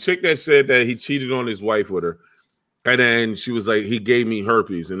 It was a chick that said that he cheated on his wife with her, and then she was like, "He gave me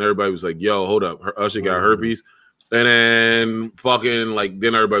herpes," and everybody was like, "Yo, hold up, Usher got herpes," and then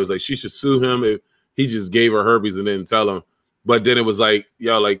then everybody was like, "She should sue him if he just gave her herpes and didn't tell him." But then it was like,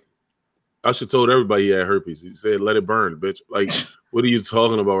 "Yo, like." Usher told everybody he had herpes. He said, "Let it burn, bitch." Like, what are you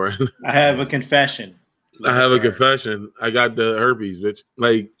talking about right now? I have a confession. I got the herpes, bitch.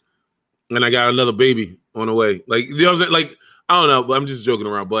 Like, and I got another baby on the way. Like, you know what I'm saying? Like, I don't know, but I'm just joking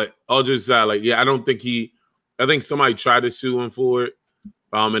around. But all just aside, like, yeah, I think somebody tried to sue him for it,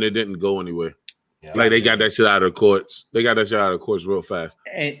 and it didn't go anywhere. Yeah, like they got that shit out of the courts. They got that shit out of the courts real fast.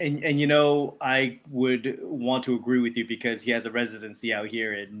 And you know, I would want to agree with you because he has a residency out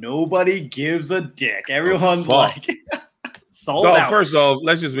here and nobody gives a dick. Everyone's like sold out. First off,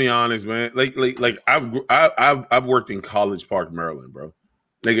 let's just be honest, man. Like I've worked in College Park, Maryland, bro.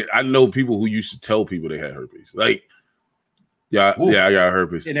 Like I know people who used to tell people they had herpes. Like, I got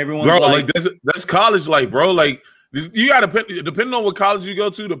herpes. And everyone's bro, like that's college, like, bro. Like you gotta depending on what college you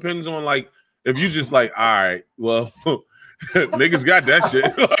go to, depends on like. If you just like, all right, well, niggas got that shit.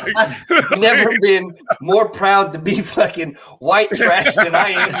 I've never been more proud to be fucking white trash than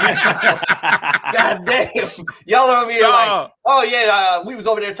I am. God damn. Y'all are over here like, oh, yeah, we was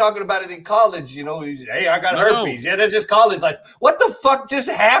over there talking about it in college. You know, hey, I got herpes. Yeah, that's just college. Like, what the fuck just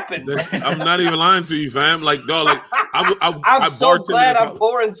happened? I'm not even lying to you, fam. Like, dog, like, I'm so glad I'm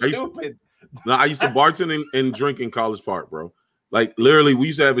poor and stupid. I used to bartend and drink in College Park, bro. Like, literally, we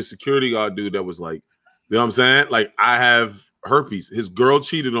used to have a security guard dude that was like, you know what I'm saying? Like, I have herpes. His girl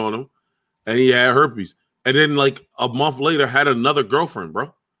cheated on him, and he had herpes. And then, like, a month later, had another girlfriend,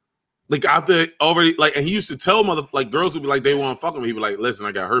 bro. Like, after already, like, and he used to tell girls would be like, they want to fuck him. He'd be like, listen,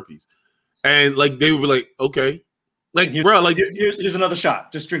 I got herpes. And, like, they would be like, okay. Like, bro, like. Here's another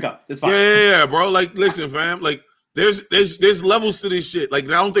shot. Just drink up. It's fine. Yeah, bro. Like, listen, fam. Like, there's levels to this shit. Like,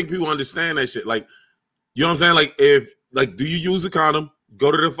 I don't think people understand that shit. Like, you know what I'm saying? Like, Like, do you use a condom?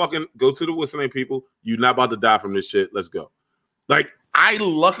 Go to the what's the name people. You're not about to die from this shit. Let's go. Like, I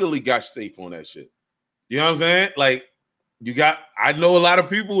luckily got safe on that shit. You know what I'm saying? Like, I know a lot of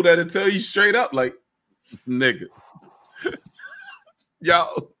people that'll tell you straight up, like, nigga.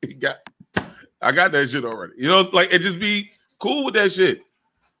 Yo, I got that shit already. You know, like, it just be cool with that shit.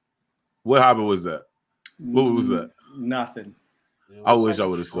 What happened was that? What was that? Nothing. I wish I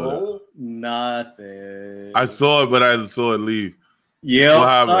would have saw that. Nothing. I saw it, but I saw it leave.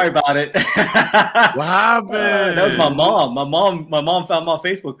 Yeah, sorry about it. What happened? That was my mom. My mom found my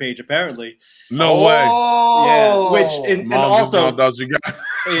Facebook page. Apparently, no way. Yeah, which and also,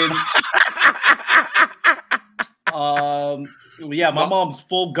 my mom's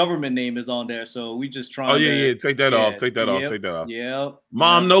full government name is on there, so we just trying. Oh yeah, take that off. Take that off. Yeah,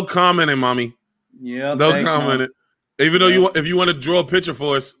 mom, no commenting, mommy. Yeah, no commenting. Even though if you want to draw a picture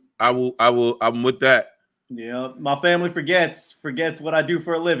for us, I'm with that. Yeah, my family forgets what I do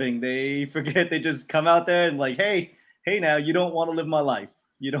for a living. They forget. They just come out there and like, hey, now you don't want to live my life.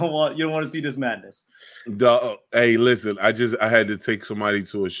 You don't want to see this madness. Hey, listen, I had to take somebody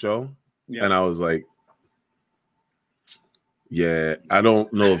to a show, and I was like, yeah, I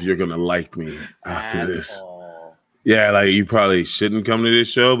don't know if you're gonna like me after this. Yeah, like you probably shouldn't come to this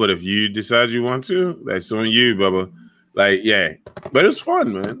show, but if you decide you want to, that's on you, Bubba. Like, yeah, but it's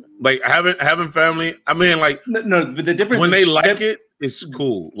fun, man. Like having family. I mean, like, no, but the difference when they like it, it's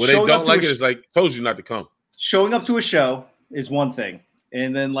cool. When they don't like it, it's like told you not to come. Showing up to a show is one thing,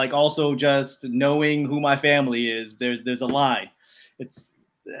 and then like also just knowing who my family is. There's a line. It's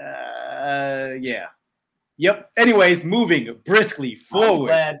yeah. Yep. Anyways, moving briskly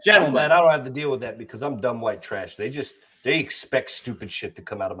forward. I'm glad I don't have to deal with that because I'm dumb white trash. They expect stupid shit to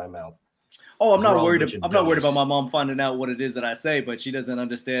come out of my mouth. Oh, I'm not worried about my mom finding out what it is that I say, but she doesn't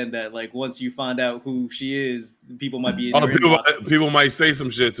understand that like once you find out who she is, people might be in people might say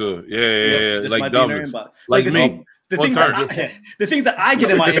some shit to her. Yeah. Like dummies. Like me. The things that I get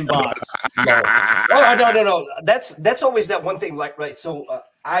in my inbox. No. That's always that one thing. Like, right. So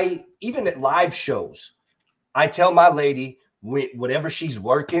I even at live shows, I tell my lady whatever she's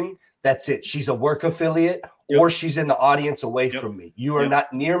working, that's it. She's a work affiliate or she's in the audience away from me. You are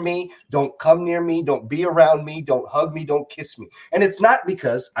not near me. Don't come near me. Don't be around me. Don't hug me. Don't kiss me. And it's not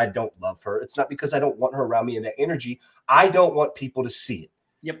because I don't love her. It's not because I don't want her around me in that energy. I don't want people to see it.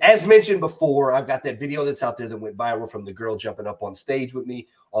 Yep. As mentioned before, I've got that video that's out there that went viral from the girl jumping up on stage with me,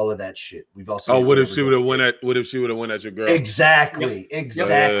 all of that shit. We've also what if she would have won at your girl? Exactly.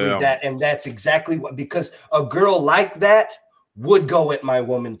 That. And that's exactly what, because a girl like that would go at my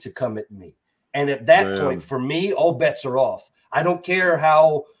woman to come at me. And at that point, for me, all bets are off. I don't care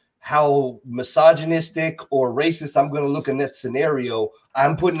how misogynistic or racist I'm going to look in that scenario.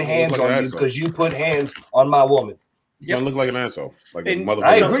 I'm putting hands on you because you put hands on my woman. You don't look like an asshole. Like a motherfucker.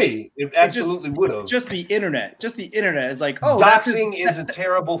 I agree. It absolutely would have. Just the internet is like, doxing is a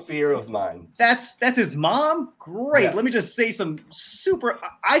terrible fear of mine. That's his mom? Great. Yeah. Let me just say some super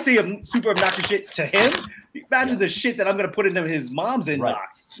obnoxious shit to him. Imagine the shit that I'm going to put into his mom's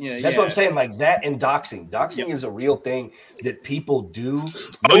inbox. Right. That's what I'm saying. Like that and doxing. Doxing is a real thing that people do.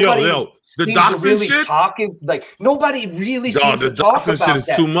 The doxing really shit? Nobody really seems to talk about that. The doxing shit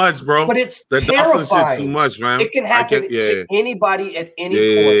is too much, bro. But it's the terrifying. Doxing shit too much, man. It can happen to anybody at any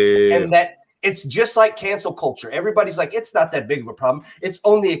point. And that it's just like cancel culture. Everybody's like, it's not that big of a problem. It's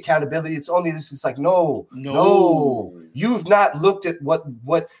only accountability. It's only this. It's like, no. You've not looked at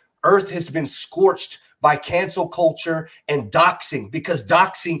what Earth has been scorched by cancel culture and doxing, because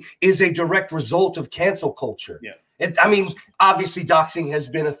doxing is a direct result of cancel culture. Yeah. Obviously, doxing has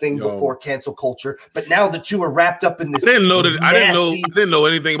been a thing before cancel culture, but now the two are wrapped up in this. I didn't know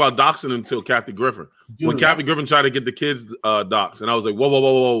anything about doxing until Kathy Griffin. When Kathy Griffin tried to get the kids doxed, and I was like,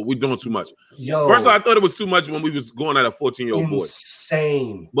 whoa, we're doing too much. First, I thought it was too much when we was going at a 14-year-old boy.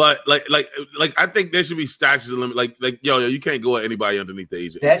 Insane. But like, I think there should be statutes of limit. Like, you can't go at anybody underneath the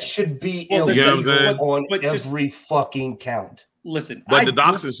age of 18. That should be illegal on every fucking count. Listen, but the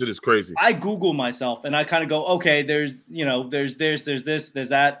doxing shit is crazy. I Google myself and I kind of go, okay, there's this, there's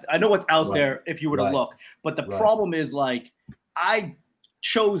that. I know what's out there if you were to look, but the problem is like, I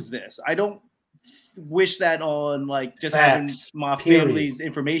chose this. I don't wish that on like just having my family's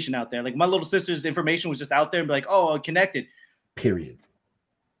information out there. Like my little sister's information was just out there and be like, oh, I'm connected. Period.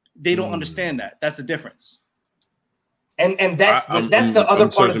 They don't understand that. That's the difference. And that's the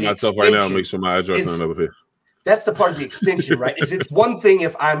other part of the myself right now. Make sure my address is over here. That's the part of the extension, right? It's one thing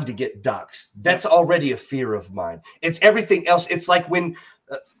if I'm to get doxxed. That's already a fear of mine. It's everything else. It's like when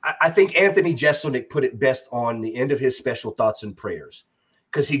I think Anthony Jeselnik put it best on the end of his special Thoughts and Prayers,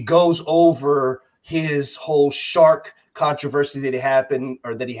 because he goes over his whole shark controversy that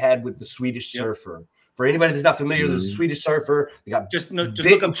he had with the Swedish surfer. For anybody that's not familiar, there's a Swedish surfer. They got just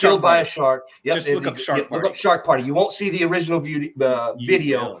look up killed by a shark. Yep. Just look up Shark Party. Look up Shark Party. You won't see the original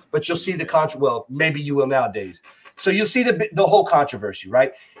video, but you'll see the well, maybe you will nowadays. So you'll see the whole controversy,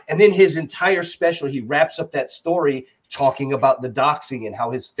 right? And then his entire special, he wraps up that story talking about the doxing and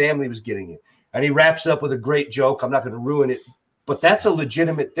how his family was getting it. And he wraps it up with a great joke. I'm not going to ruin it, but that's a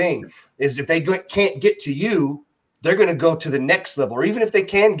legitimate thing. Is if they can't get to you, they're going to go to the next level. Or even if they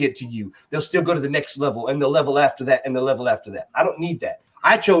can get to you, they'll still go to the next level and the level after that and the level after that. I don't need that.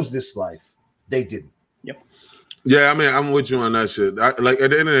 I chose this life. They didn't. Yep. Yeah, I mean, I'm with you on that shit. Like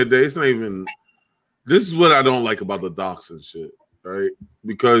at the end of the day, it's not even. This is what I don't like about the doxing shit, right?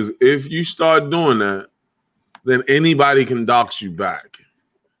 Because if you start doing that, then anybody can dox you back.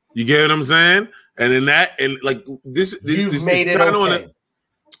 You get what I'm saying? And in that, and like this made it okay.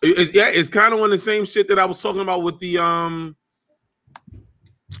 It's kind of on the same shit that I was talking about with the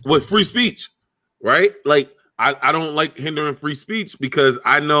with free speech, right? Like I don't like hindering free speech because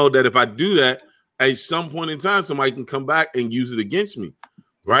I know that if I do that, at some point in time, somebody can come back and use it against me,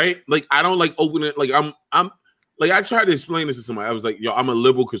 right? Like I don't like open it. Like I'm like I tried to explain this to somebody. I was like, yo, I'm a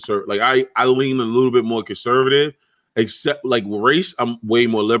liberal conservative. Like I lean a little bit more conservative, except like race, I'm way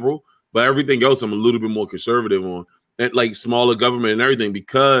more liberal, but everything else I'm a little bit more conservative on. at like smaller government and everything,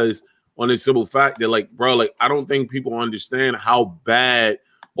 because on the simple fact that like, bro, like I don't think people understand how bad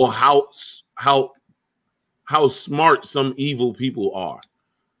or how smart some evil people are,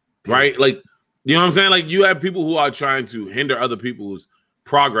 right? Like, you know what I'm saying? Like, you have people who are trying to hinder other people's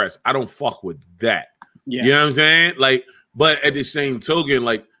progress. I don't fuck with that. Yeah. You know what I'm saying? Like, but at the same token,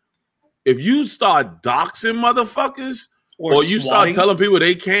 like, if you start doxing motherfuckers or you start telling people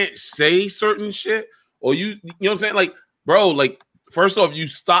they can't say certain shit, or you know what I'm saying? Like, bro, like, first off, you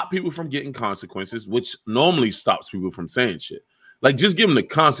stop people from getting consequences, which normally stops people from saying shit. Like, just give them the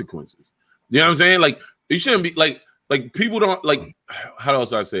consequences. You know what I'm saying? Like, you shouldn't be like people don't like, how else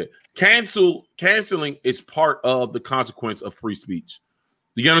do I say it? Canceling is part of the consequence of free speech.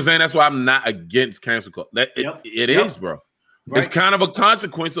 You get what I'm saying? That's why I'm not against cancel culture. It is, bro. Right. It's kind of a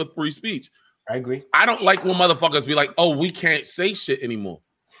consequence of free speech. I agree. I don't like when motherfuckers be like, "Oh, we can't say shit anymore."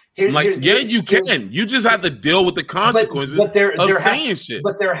 You can. You just have to deal with the consequences of saying shit.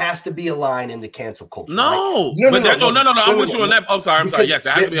 But there has to be a line in the cancel culture. No. I'm with you on that. I'm sorry. Yes,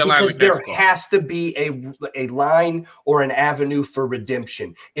 there has to be a line. Because there has to be a line or an avenue for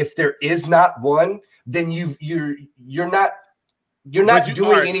redemption. If there is not one, then you're not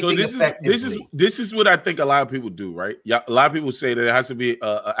doing anything effectively. This is what I think a lot of people do, right? Yeah, a lot of people say that there has to be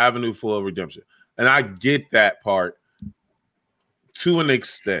an avenue for redemption, and I get that part to an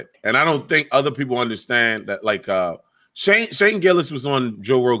extent, and I don't think other people understand that. Like Shane Gillis was on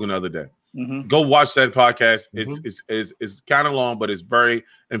Joe Rogan the other day. Mm-hmm. Go watch that podcast. Mm-hmm. It's kind of long, but it's very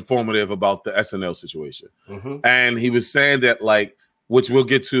informative about the SNL situation. Mm-hmm. And he was saying that, like, which we'll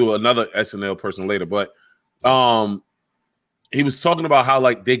get to another SNL person later, but he was talking about how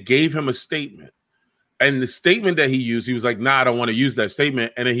like they gave him a statement, and the statement that he used, he was like, "Nah, I don't want to use that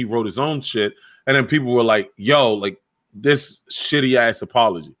statement," and then he wrote his own shit, and then people were like, "Yo, like." This shitty ass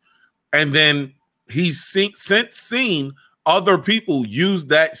apology, and then he's seen other people use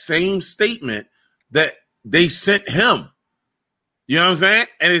that same statement that they sent him. You know what I'm saying?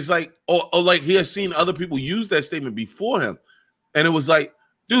 And it's like, or like he has seen other people use that statement before him, and it was like,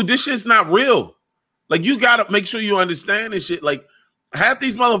 dude, this shit's not real. Like, you gotta make sure you understand this shit. Like, half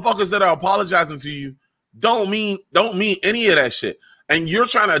these motherfuckers that are apologizing to you don't mean any of that shit, and you're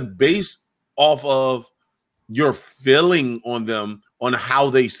trying to base off of your feeling on them, on how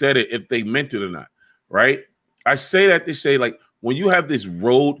they said it, if they meant it or not, right? I say that to say, like, when you have this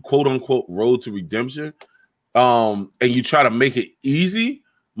road, quote unquote, road to redemption, and you try to make it easy,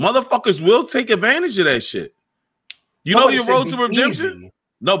 motherfuckers will take advantage of that shit. You know your road to redemption? Easy.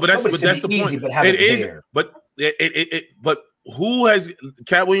 No, but that's the point. It is, but but who has?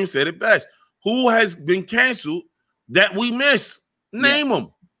 Cat Williams said it best. Who has been canceled that we miss? Name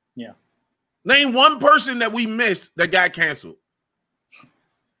them. Yeah. Name one person that we missed that got canceled.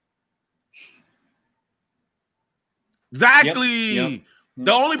 Exactly. Yep.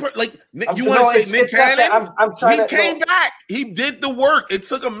 The only person, like, you want to say Nick Cannon? He came back. He did the work. It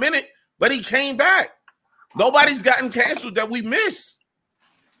took a minute, but he came back. Nobody's gotten canceled that we missed.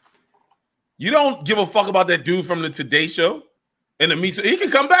 You don't give a fuck about that dude from the Today Show and the Me Too. He can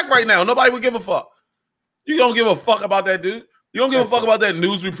come back right now. Nobody would give a fuck. You don't give a fuck about that dude. You don't give a fuck about that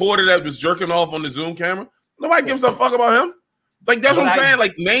news reporter that was jerking off on the Zoom camera. Nobody gives a fuck about him. Like, that's what I'm saying.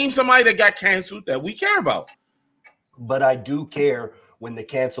 Like, name somebody that got canceled that we care about. But I do care when the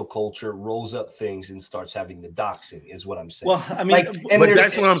cancel culture rolls up things and starts having the doxing, is what I'm saying. Well, I mean, like, but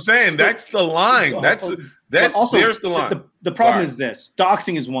that's what I'm saying. That's the line. That's also, there's the line. The problem is this: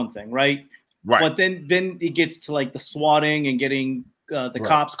 doxing is one thing, right? Right. But then it gets to like the swatting and getting the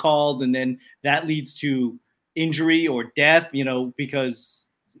cops called, and then that leads to injury or death, you know, because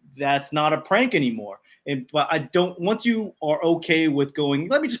that's not a prank anymore. But I don't, once you are okay with going,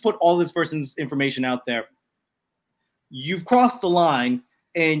 let me just put all this person's information out there, you've crossed the line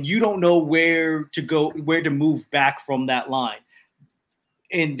and you don't know where to go, where to move back from that line.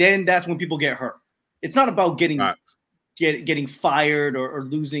 And then that's when people get hurt. It's not about getting fired or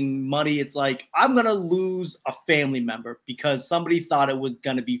losing money. It's like, I'm going to lose a family member because somebody thought it was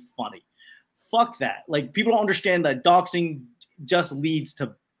going to be funny. Fuck that. Like, people don't understand that doxing just leads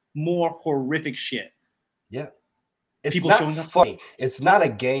to more horrific shit. Yeah. It's people not funny. It's not a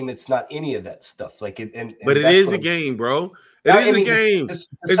game. It's not any of that stuff. Like, but it is a game, bro. It is a game.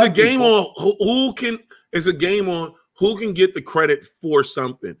 It's a game on who can. It's a game on who can get the credit for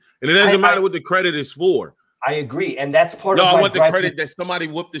something, and it doesn't matter what the credit is for. I agree, and that's part of. No, I want the credit that somebody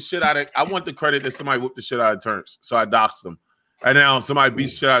whooped the shit out of. I want the credit that somebody whooped the shit out of Terrence, so I doxed them, and now somebody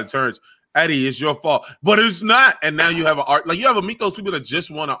beats the shit out of Terrence. Eddie, it's your fault, but it's not. And now you have you have to meet those people that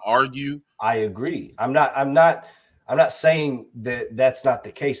just want to argue. I agree. I'm not saying that that's not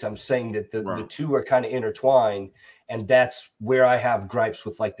the case. I'm saying that the two are kind of intertwined, And that's where I have gripes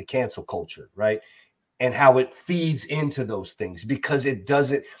with like the cancel culture, right? And how it feeds into those things, because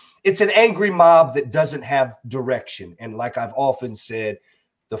it's an angry mob that doesn't have direction. And like I've often said,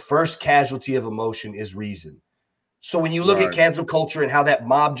 the first casualty of emotion is reason. So when you look at cancel culture and how that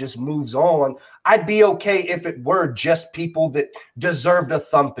mob just moves on, I'd be okay if it were just people that deserved a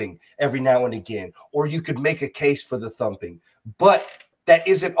thumping every now and again, or you could make a case for the thumping. But that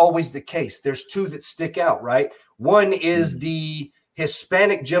isn't always the case. There's two that stick out, right? One is the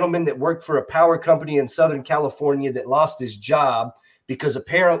Hispanic gentleman that worked for a power company in Southern California that lost his job because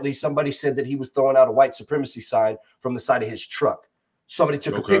apparently somebody said that he was throwing out a white supremacy sign from the side of his truck. Somebody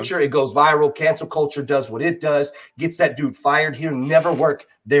took a picture, it goes viral, cancel culture does what it does, gets that dude fired here, never work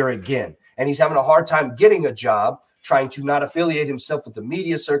there again. And he's having a hard time getting a job, trying to not affiliate himself with the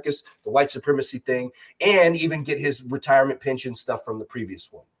media circus, the white supremacy thing, and even get his retirement pension stuff from the previous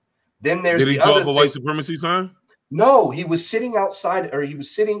one. Then there's the other thing. Did he throw up a white supremacy sign? No, he was sitting outside, or he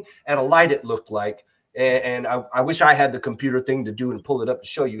was sitting at a light, it looked like. And I wish I had the computer thing to do and pull it up to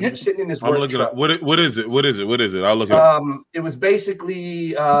show you. He was sitting in his work truck. What is it? What is it? I'll look it up. It was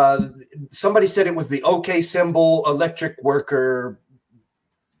basically somebody said it was the OK symbol, electric worker,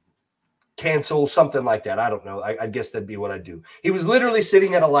 cancel, something like that. I don't know. I guess that'd be what I do. He was literally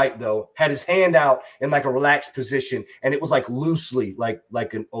sitting at a light, though, had his hand out in like a relaxed position, and it was like loosely, like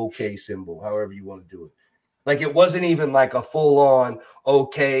an OK symbol, however you want to do it. Like it wasn't even like a full-on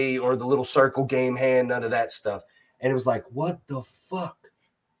OK or the little circle game hand, none of that stuff. And it was like, what the fuck?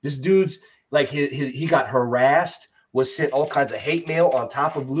 This dude's like he got harassed, was sent all kinds of hate mail on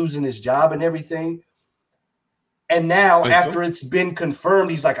top of losing his job and everything. And now, after it's been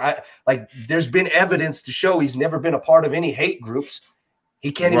confirmed, he's like, there's been evidence to show he's never been a part of any hate groups.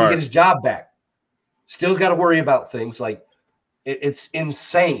 He can't even get his job back. Still's got to worry about things. Like it's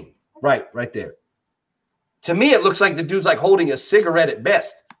insane. Right there. To me, it looks like the dude's like holding a cigarette at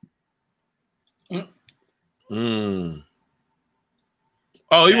best. Oh, he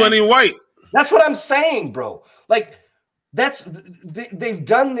wasn't even white. That's what I'm saying, bro. Like, they've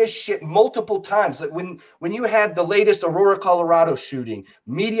done this shit multiple times. Like when you had the latest Aurora, Colorado shooting,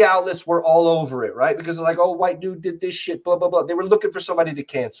 media outlets were all over it, right? Because they're like, oh, white dude did this shit, blah, blah, blah. They were looking for somebody to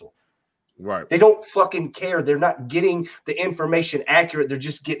cancel. Right. They don't fucking care. They're not getting the information accurate. They're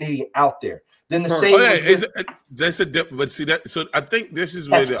just getting it out there. Then the same. But see that. So I think this is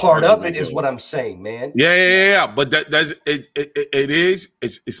that's part of it. Is what I'm saying, man. Yeah. But that's it. It is.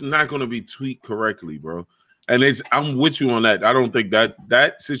 It's not going to be tweaked correctly, bro. And I'm with you on that. I don't think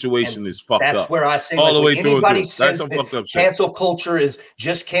that situation is fucked up. That's where I say all the way through. Anybody says that cancel culture is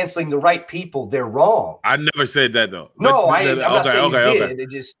just canceling the right people, they're wrong. I never said that though. No, I'm not saying you did. It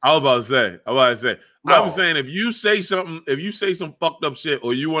just. I was about to say. No. I'm saying if you say some fucked up shit,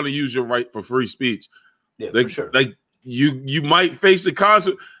 or you want to use your right for free speech, for sure. Like you might face the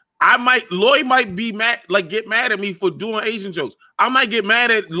consequence. Lloyd might be mad, like get mad at me for doing Asian jokes. I might get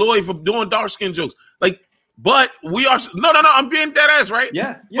mad at Lloyd for doing dark skin jokes. Like, but we are no. I'm being dead ass, right?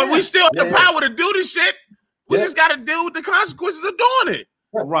 Yeah. But we still have the power to do this shit. We just got to deal with the consequences of doing it.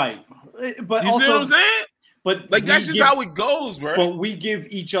 Right. But you also, see what I'm saying? But like that's just how it goes, bro. But we give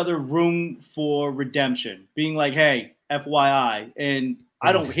each other room for redemption, being like, "Hey, FYI," and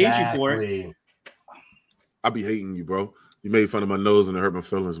I don't hate you for it. I be hating you, bro. You made fun of my nose and it hurt my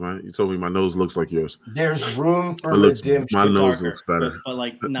feelings, man. You told me my nose looks like yours. There's room for redemption. My nose looks better, but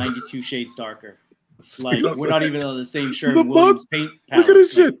like 92 shades darker. Like we're not even on the same Sherwin-Williams paint palette. Look at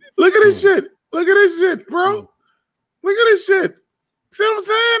this shit. Look at this shit. Look at this shit, bro. Look at this shit. See what I'm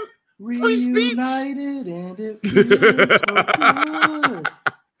saying? Free speech. And it feels so good.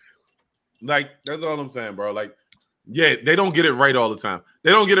 Like that's all I'm saying, bro. Like, yeah, they don't get it right all the time. They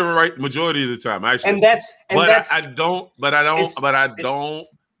don't get it right majority of the time, actually. I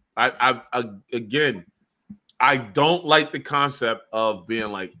don't like the concept of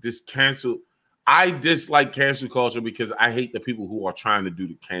being like this cancel. I dislike cancel culture because I hate the people who are trying to do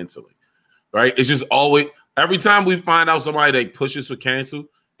the canceling. Right? It's just always every time we find out somebody that pushes for cancel.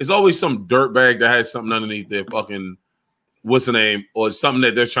 It's always some dirtbag that has something underneath their fucking what's the name or something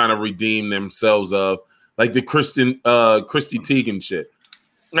that they're trying to redeem themselves of, like the Christy Teigen shit.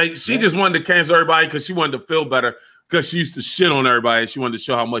 Like she just wanted to cancel everybody because she wanted to feel better because she used to shit on everybody and she wanted to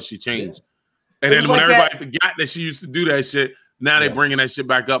show how much she changed. And then when everybody forgot that she used to do that shit, now they're bringing that shit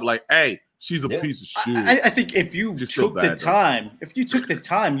back up. Like, hey, she's a piece of shit. I think if you took the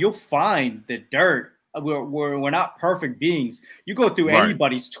time, you'll find the dirt. We're not perfect beings. You go through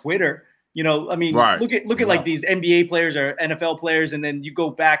anybody's Twitter, you know. I mean, look at like these NBA players or NFL players, and then you go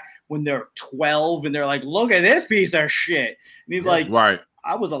back when they're 12, and they're like, "Look at this piece of shit," and he's like,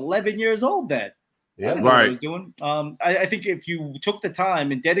 "I was 11 years old then." Yeah, right. What I was doing. I think if you took the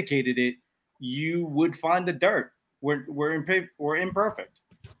time and dedicated it, you would find the dirt. We're imperfect.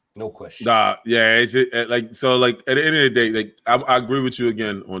 No question. Yeah, it's like so. Like at the end of the day, like I agree with you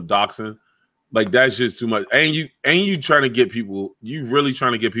again on doxing. Like that's just too much. And you trying to get people. You really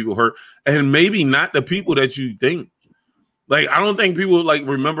trying to get people hurt, and maybe not the people that you think. Like I don't think people like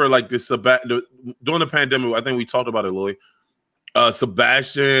remember like this. During the pandemic, I think we talked about it, Lloyd.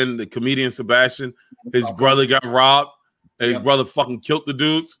 Sebastian, the comedian Sebastian, his brother got robbed, and his brother fucking killed the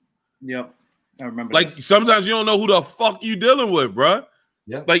dudes. Yep, I remember. Like sometimes you don't know who the fuck you dealing with, bro.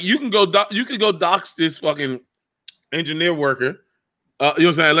 Yeah. Like you can go dox this fucking engineer worker, you know what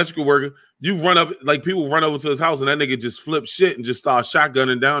I'm saying, electrical worker. You run up, like people run over to his house and that nigga just flip shit and just start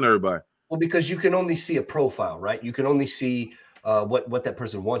shotgunning down everybody. Well, because you can only see a profile, right? You can only see what that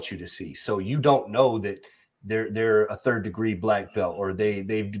person wants you to see. So you don't know that they're a third-degree black belt, or they've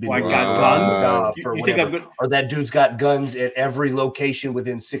been got guns, or whatever, or that dude's got guns at every location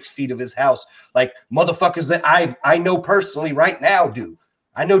within 6 feet of his house. Like motherfuckers that I know personally right now do.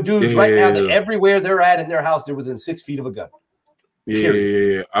 I know dudes right now that everywhere they're at in their house, they're within 6 feet of a gun.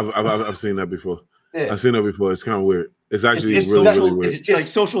 Yeah. I've seen that before. Yeah. I've seen that before. It's kind of weird. It's actually really weird. It's just like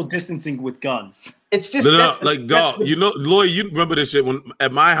social distancing with guns. It's just dog. You know, Lloyd, you remember this shit when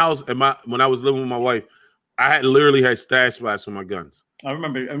at my house, when I was living with my wife, I had literally had stash spots for my guns. I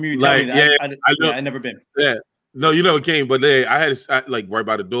remember. I mean, you like, me that. I never been. Yeah, no, you never came, but I had it like right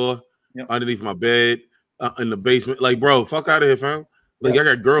by the door, underneath my bed, in the basement. Like, bro, fuck out of here, fam. Like, I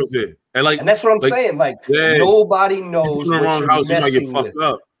got girls here, and that's what I'm saying. Like, nobody knows what you're messing with.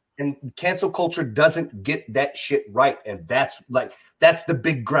 Up. And cancel culture doesn't get that shit right, and that's the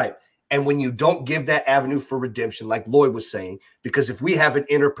big gripe. And when you don't give that avenue for redemption, like Lloyd was saying, because if we have an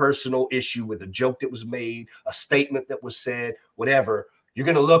interpersonal issue with a joke that was made, a statement that was said, whatever, you're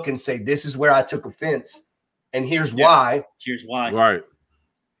going to look and say, this is where I took offense, and here's why. Here's why. Right.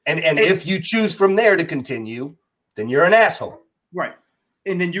 And if you choose from there to continue, then you're an asshole. Right.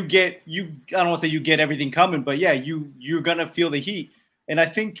 And then I don't want to say you get everything coming, but yeah, you're going to feel the heat. And I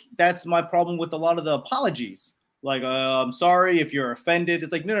think that's my problem with a lot of the apologies. Like, I'm sorry if you're offended.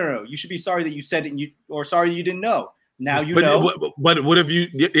 It's like, no. You should be sorry that you said it, or sorry you didn't know. Now you know. But what if you?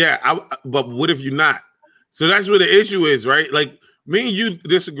 But what if you're not? So that's where the issue is, right? Like me and you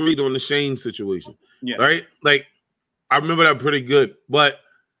disagreed on the Shane situation, right? Like I remember that pretty good. But at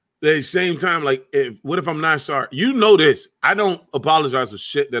the same time, like, what if I'm not sorry? You know this. I don't apologize for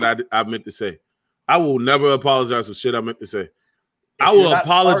shit that I meant to say. I will never apologize for shit I meant to say. I will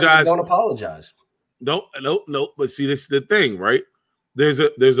apologize. Don't apologize. No. But see, this is the thing, right? There's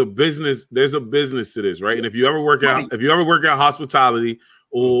a business to this, right? And if you ever work out hospitality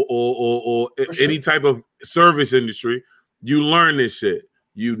or any type of service industry, you learn this shit.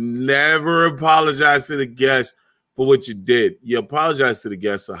 You never apologize to the guest for what you did. You apologize to the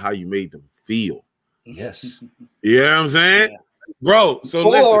guest for how you made them feel. Yes. You know what I'm saying? Yeah. Bro, so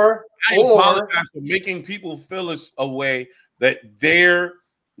listen, I apologize for making people feel a way that their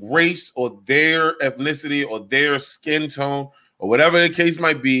race or their ethnicity or their skin tone or whatever the case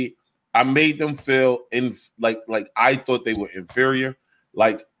might be, I made them feel like I thought they were inferior,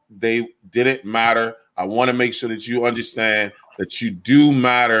 like they didn't matter. I want to make sure that you understand that you do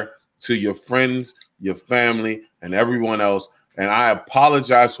matter to your friends, your family, and everyone else. And I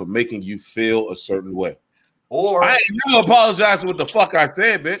apologize for making you feel a certain way. Or I ain't never apologize for what the fuck I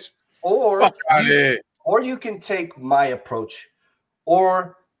said, bitch. Or you can take my approach,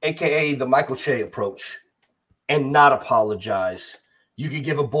 or AKA the Michael Che approach, and not apologize. You could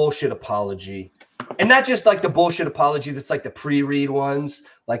give a bullshit apology. And not just like the bullshit apology that's like the pre-read ones.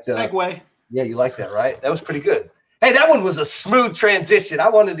 Like the segue. Yeah, you like that, right? That was pretty good. Hey, that one was a smooth transition. I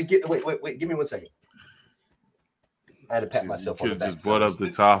wanted to get wait, give me 1 second. I had to pat myself on the back. You just brought up the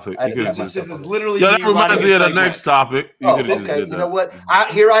topic. This is literally that reminds me of the next topic. Okay. You know what?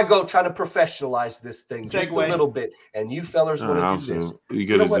 Here I go trying to professionalize this thing just a little bit. And you fellers want to do this. You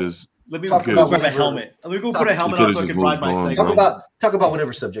could have just... Let me go grab a helmet. Let me go put a helmet on so I can ride my segue. Talk about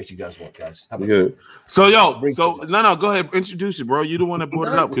whatever subject you guys want, guys. So go ahead. Introduce it, bro. You the one that brought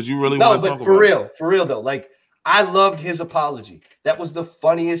it up because you really want to talk about it. No, but for real though. Like, I loved his apology. That was the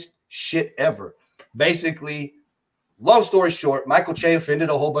funniest shit ever. Basically, long story short, Michael Che offended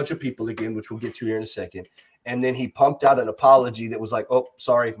a whole bunch of people again, which we'll get to here in a second. And then he pumped out an apology that was like, oh,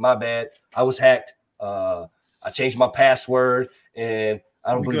 sorry, my bad. I was hacked. I changed my password and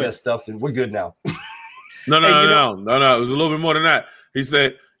I don't believe that stuff, and we're good now. No. It was a little bit more than that. He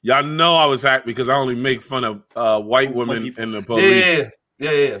said, y'all know I was hacked because I only make fun of white women and the police.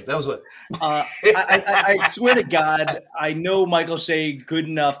 Yeah. That was what. I swear to God, I know Michael Shea good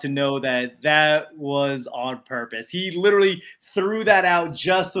enough to know that was on purpose. He literally threw that out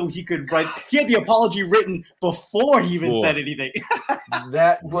just so he could write. He had the apology written before he even said anything.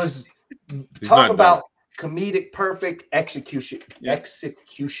 That was talk about comedic perfect execution. Yeah.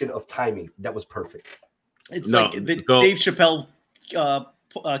 Execution of timing. That was perfect. It's like the Dave Chappelle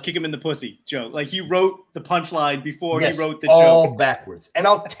kick him in the pussy joke. Like he wrote the punchline before he wrote the joke. All backwards. And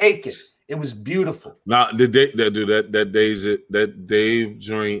I'll take it. It was beautiful. Now that Dave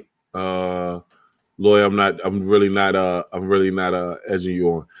joint, Lloyd, I'm really not edging you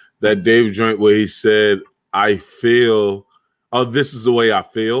on. That Dave joint where he said, I feel, this is the way I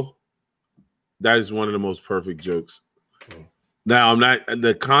feel. That is one of the most perfect jokes. Now I'm not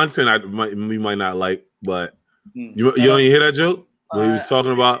the content we might not like, but you don't hear that joke? Where he was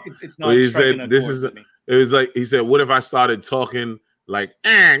talking about it's not he said this is it was like he said, what if I started talking like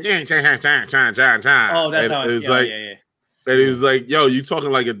oh, that's how it was like and he was like, yo, you talking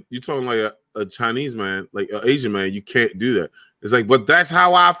like a Chinese man, like an Asian man, you can't do that. It's like, but that's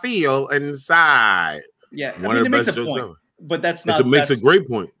how I feel inside. Yeah, one of the best jokes ever. But that's not it makes a great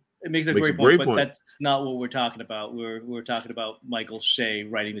point. It makes a great point, but that's not what we're talking about. We're talking about Michael Shea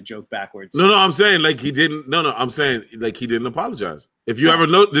writing the joke backwards. No, I'm saying like he didn't. No, I'm saying like he didn't apologize. If you ever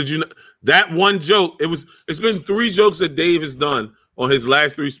know, did you know that one joke? It's been 3 jokes that Dave has done on his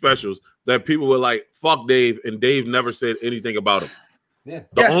last 3 specials that people were like, "Fuck Dave," and Dave never said anything about him. Yeah,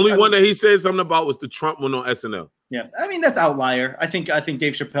 the only one that he said something about was the Trump one on SNL. Yeah, I mean that's outlier. I think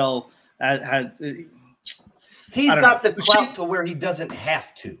Dave Chappelle has. He's got the clout to where he doesn't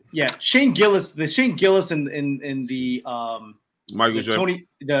have to. Yeah, Shane Gillis in the Michael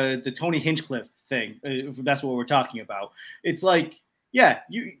the Tony Hinchcliffe thing. If that's what we're talking about. It's like, yeah,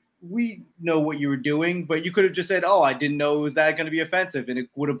 we know what you were doing, but you could have just said, "Oh, I didn't know it was that going to be offensive," and it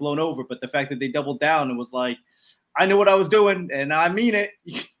would have blown over. But the fact that they doubled down and was like, "I know what I was doing, and I mean it."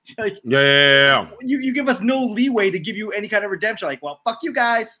 Like, yeah. You give us no leeway to give you any kind of redemption. Like, well, fuck you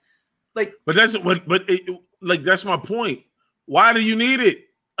guys. Like, but that's what. Like that's my point. Why do you need it?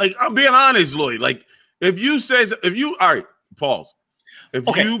 Like I'm being honest, Lloyd. Like if you all right, pause. If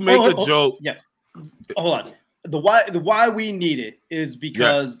you make a joke, yeah. Hold on. The why we need it is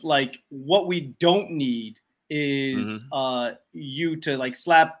because like what we don't need is you to like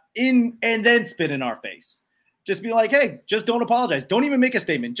slap in and then spit in our face. Just be like, hey, just don't apologize. Don't even make a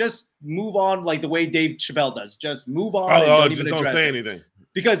statement. Just move on like the way Dave Chappelle does. Just move on. And don't say anything.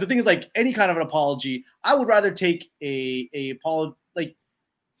 Because the thing is, like any kind of an apology, I would rather take a apology. Like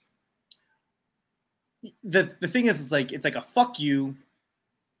the thing is, it's like a fuck you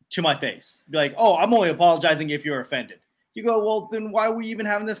to my face. Be like, oh, I'm only apologizing if you're offended. You go, well, then why are we even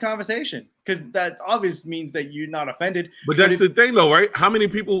having this conversation? Because that obviously means that you're not offended. But that's the thing, though, right? How many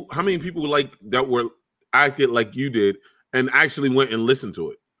people like that were acted like you did and actually went and listened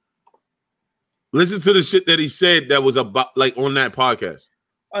to it? Listen to the shit that he said that was about like on that podcast.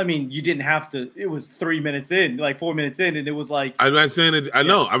 I mean, you didn't have to. It was 3 minutes in, like 4 minutes in, and it was like. I'm not saying it. I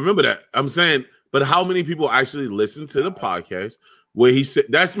know. I remember that. I'm saying, but how many people actually listened to the podcast where he said?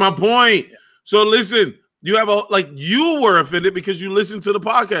 That's my point. Yeah. So listen, you have you were offended because you listened to the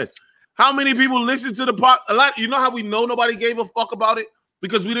podcast. How many people listened to the a lot? You know how we know nobody gave a fuck about it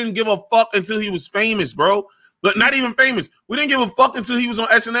because we didn't give a fuck until he was famous, bro. But not even famous. We didn't give a fuck until he was on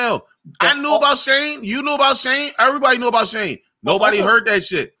SNL. I knew about Shane. You knew about Shane. Everybody knew about Shane. Nobody heard that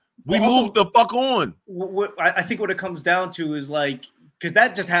shit. We moved the fuck on. What I think what it comes down to is like, because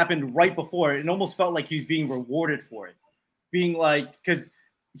that just happened right before. It almost felt like he was being rewarded for it, being like, because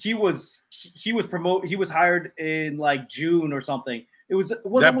he was hired in like June or something. It wasn't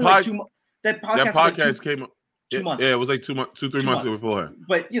like 2 months. That podcast came up 2 months. Yeah, it was like 2 months, 3 months beforehand.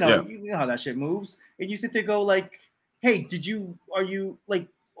 But you know how that shit moves, and you sit there go like, hey, are you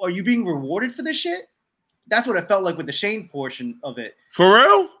being rewarded for this shit? That's what it felt like with the Shane portion of it. For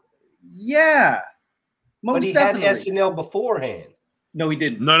real? Yeah. But he definitely had SNL beforehand. No, he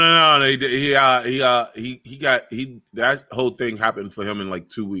didn't. No. He that whole thing happened for him in like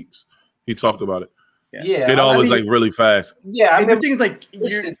 2 weeks. He talked about it. Yeah. It all was like really fast. Yeah. And the thing is like, it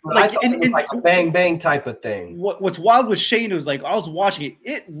was like a bang bang type of thing. What's wild with Shane was like, I was watching it.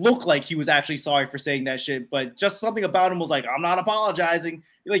 It looked like he was actually sorry for saying that shit, but just something about him was like, I'm not apologizing.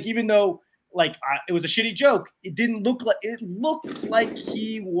 Like, even though like it was a shitty joke, it looked like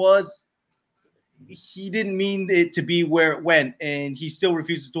he didn't mean it to be where it went, and he still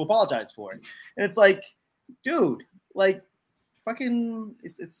refuses to apologize for it. And it's like, dude, like fucking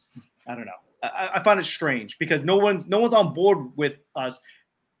it's I don't know. I find it strange because no one's on board with us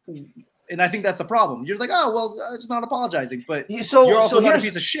And I think that's the problem. You're just like, oh, well, it's not apologizing. But so you're also not a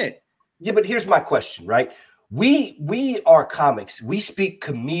piece of shit. Yeah, but here's my question, right? We are comics. We speak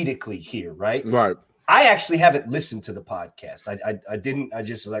comedically here, right? Right. I actually haven't listened to the podcast. I didn't. I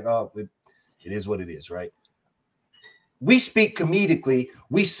just like, oh, it is what it is, right? We speak comedically.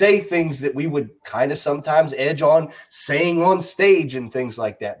 We say things that we would kind of sometimes edge on saying on stage and things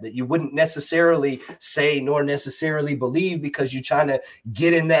like that you wouldn't necessarily say nor necessarily believe because you're trying to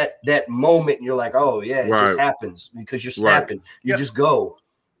get in that moment and you're like, oh, yeah, it just happens because you're snapping. Right. You just go.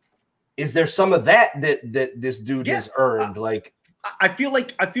 Is there some of that this dude has earned? Like, I feel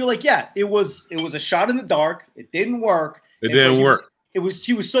like, yeah, it was a shot in the dark. It didn't work. It didn't work. He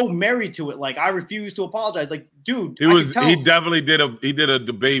was so married to it. Like, I refuse to apologize. Like, dude, he definitely did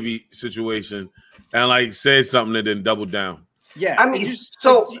the baby situation and like said something and then doubled down. Yeah. I mean,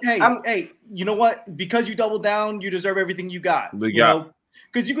 hey, you know what? Because you doubled down, you deserve everything you got. You know?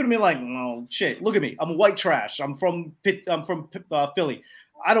 Because you could have been like, oh shit, look at me. I'm white trash. I'm from Philly.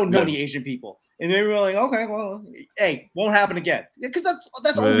 I don't know any Asian people. And they were like, okay, well, hey, won't happen again. Because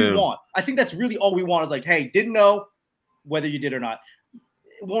that's all we want. I think that's really all we want is like, hey, didn't know whether you did or not.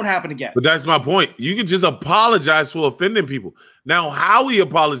 It won't happen again. But that's my point. You can just apologize for offending people. Now, how he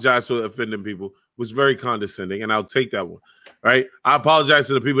apologized for offending people was very condescending, and I'll take that one. Right? I apologize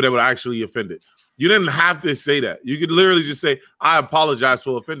to the people that were actually offended. You didn't have to say that. You could literally just say, I apologize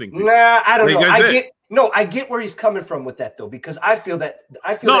for offending people. Nah, I don't know. I get where he's coming from with that though, because I feel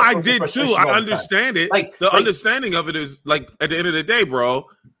I did too. I understand it. Like the understanding of it is like at the end of the day, bro.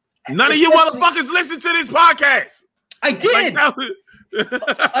 None of you motherfuckers listen to this podcast. I did. But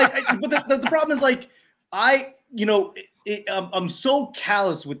the problem is like I'm so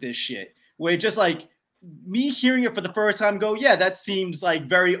callous with this shit where just like me hearing it for the first time go, yeah, that seems like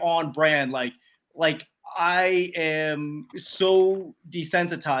very on brand. Like I am so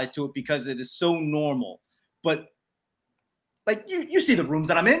desensitized to it because it is so normal. But like you see the rooms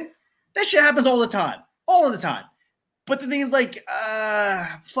that I'm in, that shit happens all of the time. But the thing is like,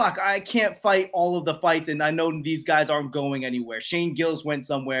 fuck, I can't fight all of the fights. And I know these guys aren't going anywhere. Shane Gillis went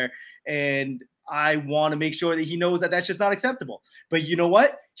somewhere and I want to make sure that he knows that that's just not acceptable. But you know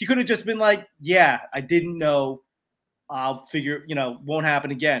what? He could have just been like, yeah, I didn't know. I'll figure, won't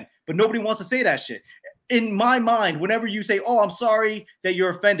happen again. But nobody wants to say that shit. In my mind, whenever you say, oh, I'm sorry that you're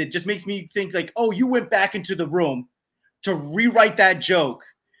offended, just makes me think like, oh, you went back into the room to rewrite that joke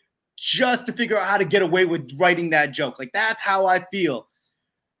just to figure out how to get away with writing that joke. Like, that's how I feel.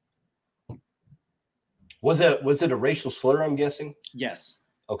 Was it a racial slur, I'm guessing? Yes.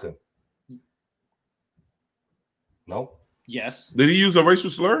 Okay. No? Yes. Did he use a racial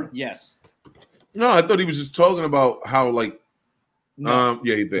slur? Yes. No, I thought he was just talking about how like yeah,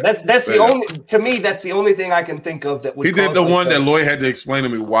 he did. That's the only, to me, that's the only thing I can think of that would he did the one that Lloyd had to explain to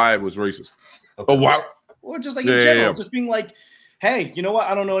me why it was racist. Okay. Or why, or just like in general, just being like, hey, you know what?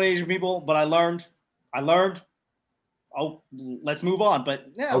 I don't know any Asian people, but I learned. Oh, let's move on. But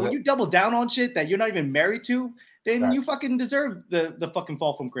yeah, when you double down on shit that you're not even married to, then you fucking deserve the fucking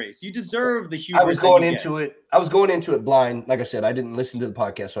fall from grace. You deserve the hubris. I was going into it blind. Like I said, I didn't listen to the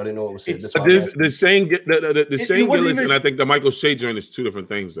podcast, so I didn't know what was said. The Shane Gillis and I think the Michael Shea joint is two different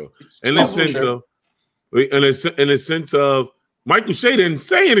things, though. In the sense of Michael Shea didn't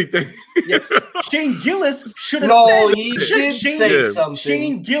say anything. Yeah. Shane Gillis should have said. He did say something.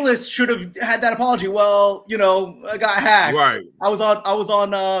 Shane Gillis should have had that apology. Well, I got hacked. Right. I was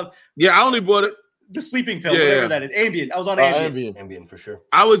on. I only bought it. The sleeping pill, whatever that is. Ambien. I was on Ambien. Ambien for sure.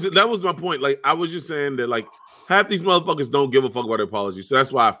 That was my point. Like, I was just saying that, like, half these motherfuckers don't give a fuck about their apology. So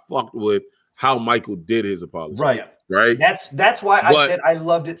that's why I fucked with how Michael did his apology. Right. Right. That's why I said I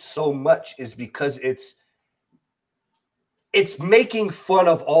loved it so much, is because it's making fun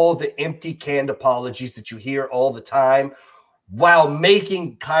of all the empty canned apologies that you hear all the time, while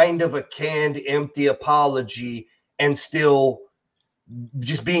making kind of a canned empty apology and still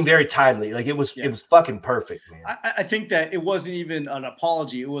just being very timely. Like it was fucking perfect, man. I think that it wasn't even an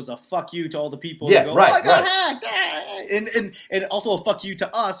apology. It was a fuck you to all the people who go, I got hacked. And also a fuck you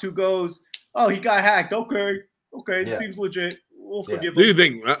to us who goes, oh, he got hacked. Okay, this seems legit. We'll forgive him. Do you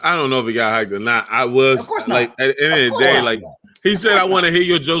think, I don't know if he got hacked or not. I was, like, at the end of the day, like, he said, I want to hear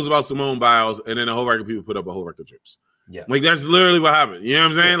your jokes about Simone Biles, and then a whole record of people put up a whole record of jokes. Yeah. Like, that's literally what happened. You know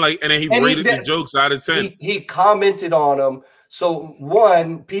what I'm saying? Like, and then he rated the jokes out of 10. He commented on them. So,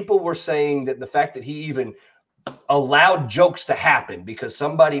 one, people were saying that the fact that he even allowed jokes to happen because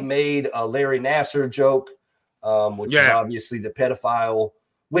somebody made a Larry Nassar joke, which is obviously the pedophile,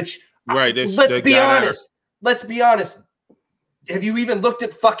 which, let's be honest. have you even looked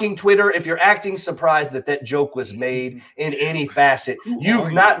at fucking Twitter? If you're acting surprised that joke was made in any facet,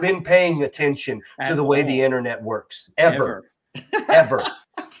 you've not been paying attention to the way the internet works. Ever.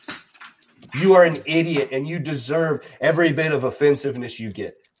 You are an idiot, and you deserve every bit of offensiveness you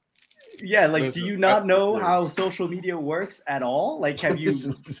get. Yeah, like, do you not know how social media works at all? Like, have you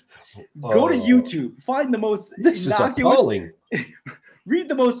go to YouTube, find the most innocuous,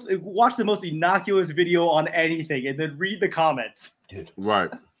 watch the most innocuous video on anything, and then read the comments. Dude,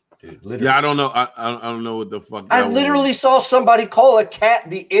 right. Dude, literally. Yeah, I don't know. I don't know what the fuck. I literally saw somebody call a cat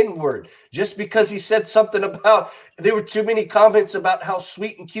the N-word just because he said something about there were too many comments about how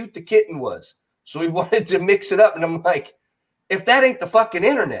sweet and cute the kitten was. So he wanted to mix it up, and I'm like, if that ain't the fucking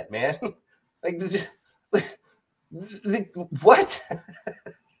internet, man, what?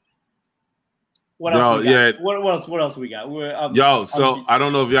 What else? Yeah. What else we got? I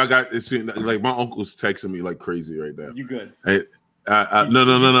don't know if y'all got this. Like, my uncle's texting me like crazy right now. You good? Hey,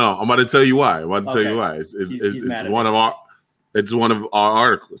 no. I'm about to tell you why. It's one of our. It's one of our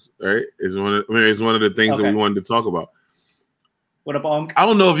articles, right? It's one of the things that we wanted to talk about. What up, Unc? I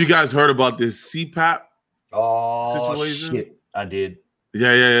don't know if you guys heard about this CPAP. Oh situation. Shit! I did.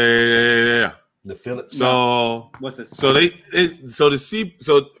 Yeah. The Philips. So what's this? So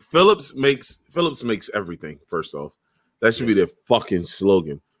Philips makes everything. First off, that should be their fucking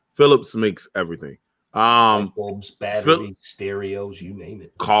slogan. Philips makes everything. Light bulbs, batteries, stereos, you name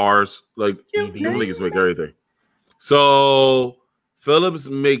it. Cars, like them niggas make everything. So Philips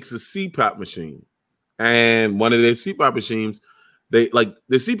makes a CPAP machine, and one of their CPAP machines, the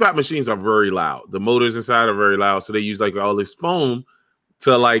CPAP machines are very loud. The motors inside are very loud, so they use like all this foam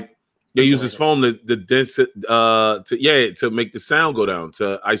to use foam to dense it, to make the sound go down,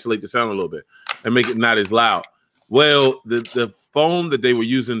 to isolate the sound a little bit and make it not as loud. Well, the foam that they were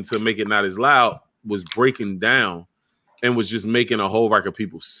using to make it not as loud was breaking down and was just making a whole rack of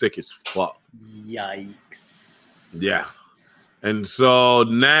people sick as fuck. Yikes. Yeah. And so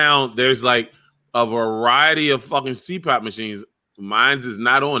now there's like a variety of fucking CPAP machines. Mine's is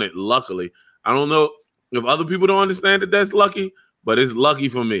not on it, luckily. I don't know if other people don't understand that that's lucky, but it's lucky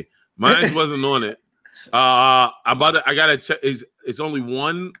for me. Mine wasn't on it. I gotta check. It's only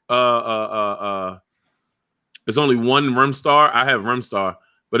one. It's only one Remstar. I have Remstar,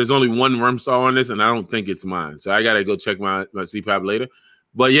 but it's only one Remstar on this, and I don't think it's mine. So I gotta go check my CPAP later.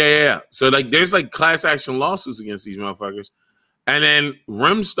 But yeah. So like, there's like class action lawsuits against these motherfuckers, and then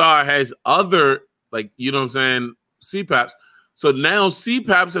Remstar has other, like, you know what I'm saying, CPAPs. So now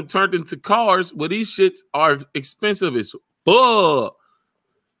CPAPs have turned into cars where these shits are expensive as fuck.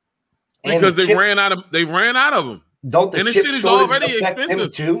 Because they ran out of them. Don't the chip shortage affect them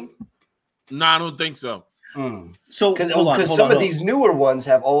too? No, I don't think so. So because some of these newer ones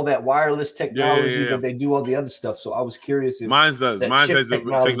have all that wireless technology that they do all the other stuff. So I was curious if mine does. Mine says the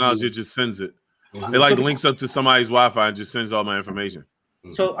technology just sends it. It like links up to somebody's Wi-Fi and just sends all my information.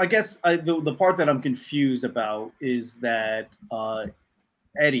 So I guess the part that I'm confused about is that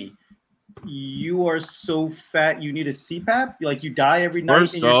Eddie, you are so fat you need a CPAP? Like, you die every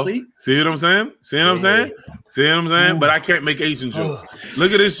night in your sleep? See what I'm saying? But I can't make Asian jokes.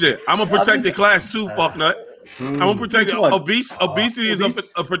 Look at this shit. I'm a protected class too, fucknut. I'm a protected. Obesity is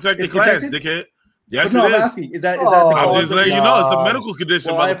a protected class, dickhead. Yes, no, it is. I'm asking, is that the cause? I'm just letting you know it's a medical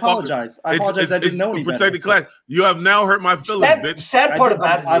condition. Well, I apologize. I didn't know any better. Protected class. You have now hurt my feelings, bitch. Sad part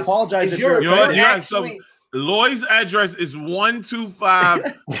about it. I apologize. You know what? You have some. Lloyd's address is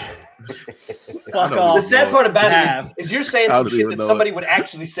 125. Fuck off. The sad part about it is you're saying some shit that somebody would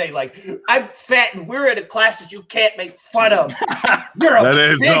actually say, like, I'm fat and we're in a class that you can't make fun of. You're a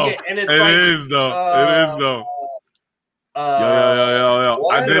bigot. And it is though. Yo.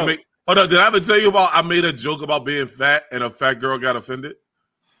 I did make. Hold on, did I ever tell you about I made a joke about being fat and a fat girl got offended?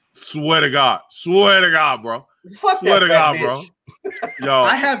 Swear to God, bro. Fuck swear that to God, bitch. Bro. Yo,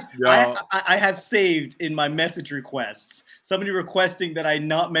 I have saved in my message requests somebody requesting that I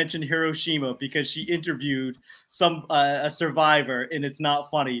not mention Hiroshima because she interviewed a survivor and it's not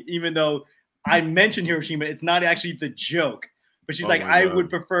funny. Even though I mentioned Hiroshima, it's not actually the joke. But she's like, I would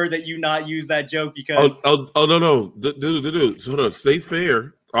prefer that you not use that joke because. No, dude. So hold up, State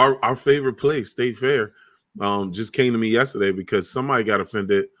Fair, our favorite place, State Fair, just came to me yesterday because somebody got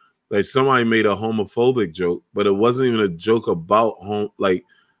offended. Like, somebody made a homophobic joke, but it wasn't even a joke about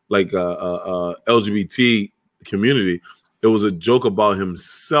LGBT community. It was a joke about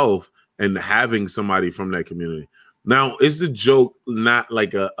himself and having somebody from that community. Now, is the joke not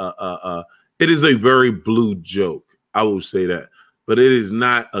like it is a very blue joke, I will say that, but it is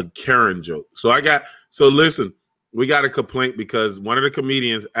not a Karen joke. So listen, we got a complaint because one of the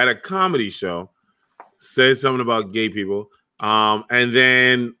comedians at a comedy show said something about gay people. And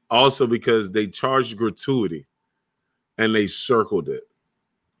then also because they charged gratuity and they circled it.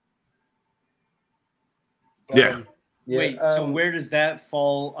 Wait, so where does that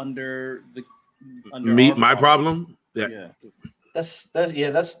fall under my problem? Yeah. That's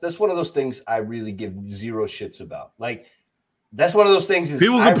one of those things I really give zero shits about. Like, that's one of those things.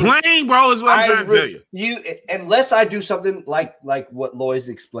 People complain, bro. Is what I'm trying to tell you. Unless I do something like what Loy's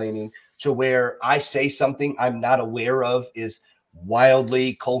explaining, to where I say something I'm not aware of is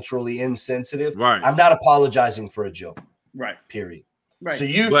wildly culturally insensitive. Right. I'm not apologizing for a joke. Right. Period. Right. So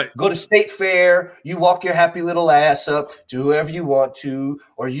you go to State Fair, you walk your happy little ass up to whoever you want to,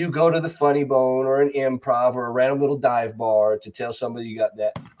 or you go to the Funny Bone or an Improv or a random little dive bar to tell somebody you got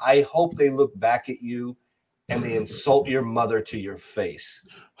that. I hope they look back at you and they insult your mother to your face.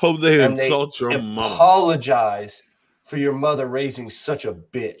 Hope they insult your mother. Apologize for your mother raising such a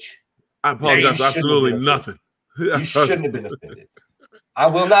bitch. I apologize for absolutely nothing. You shouldn't have been offended. I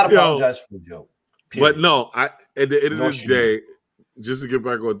will not apologize for the joke. Period. But no, at the end of this day, just to get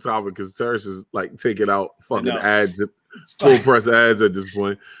back on topic, because Terrence is like taking out fucking ads, full press ads at this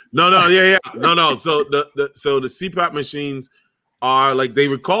point. No. So the CPAP machines are like, they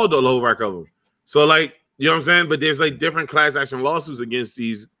recalled the whole rack of them. So like, you know what I'm saying? But there's like different class action lawsuits against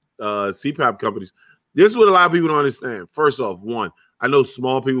these CPAP companies. This is what a lot of people don't understand. First off, one, I know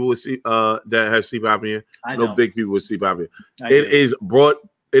small people with that have sleep apnea. I know big people with sleep apnea.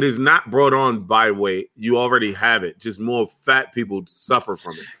 It is not brought on by weight. You already have it. Just more fat people suffer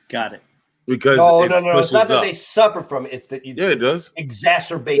from it. Got it. Because no. It's not that they suffer from it. It's that it does.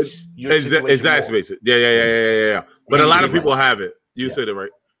 Exacerbates your situation. Exacerbates it. Yeah. But a lot of people have it. You said it right.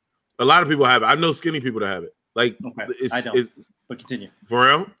 A lot of people have it. I know skinny people that have it. Like, I don't. But continue. For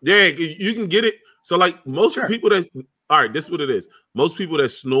real? Yeah, you can get it. So like most people that, all right, this is what it is. Most people that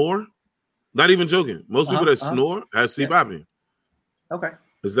snore, not even joking. Most people that snore have sleep apnea. Okay.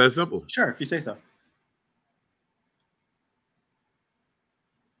 It's that simple. Sure, if you say so.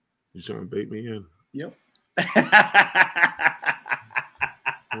 You trying to bait me in? Yep. Hey,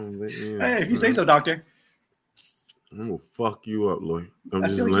 if you say so, doctor. I'm gonna fuck you up, Lloyd. I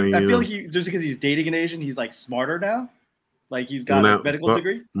feel like just because he's dating an Asian, he's like smarter now. Like he's got a medical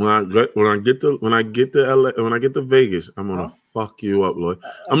degree. When I get to Vegas, I'm gonna fuck you up, Lloyd.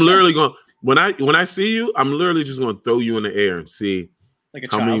 I'm literally going. When I see you, I'm literally just gonna throw you in the air and see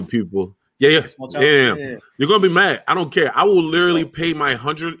like how many people. Yeah. You're gonna be mad. I don't care. I will literally pay my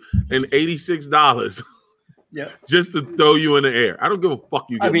 $186. Yeah, just to throw you in the air. I don't give a fuck.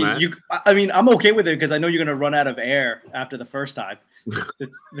 You get mad. I'm okay with it because I know you're gonna run out of air after the first time.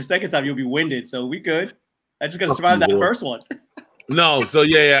 The second time you'll be winded, so we good. I just gotta survive that first one. No, so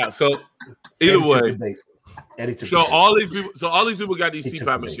yeah. So either way, all these people got these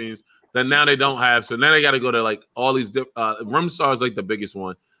CPAP machines that now they don't have. So now they got to go to like all these. Rimstar is like the biggest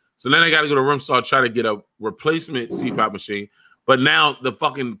one. So then they got to go to Rimstar, try to get a replacement CPAP machine. But now the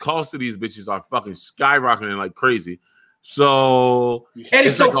fucking cost of these bitches are fucking skyrocketing like crazy. So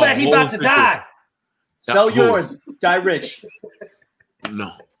Eddie's so fat he about to die. Sell yours, die rich.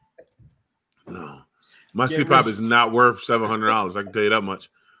 No. My CPAP is not worth $700. I can tell you that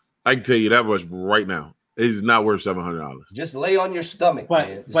much. I can tell you that much right now. It is not worth $700. Just lay on your stomach,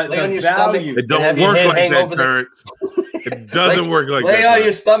 man. But lay on your stomach. It don't work like that, Terrence. It doesn't work like that. Lay on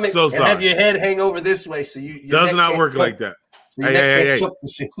your stomach and have your head hang over this way, so you does not work like that. So hey.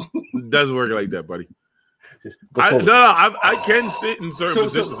 It doesn't work like that, buddy. I can sit in certain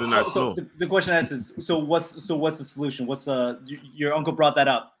positions and not snore. The question I asked is, so what's the solution? What's your uncle brought that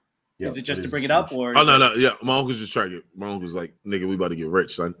up? Yeah, is it just to bring it up, or? Oh no, yeah. My uncle's just trying to get. My uncle's like, nigga, we about to get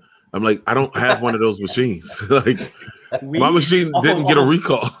rich, son. I'm like, I don't have one of those machines. Like, my machine didn't get a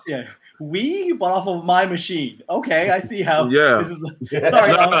recall. Yeah, you bought off of my machine. Okay, I see how. Yeah. This is,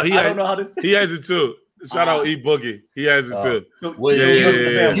 sorry, I don't know how this. He has it too. Shout out E Boogie. He has it too.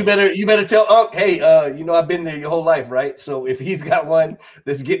 You better tell Unc, hey, I've been there your whole life, right? So if he's got one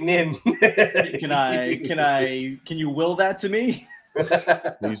that's getting in, can you will that to me?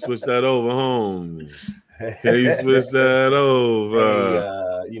 Can you switch that over, home? Can you switch that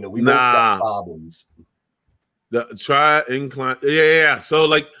over? Hey, we both got problems. Try incline. Yeah. So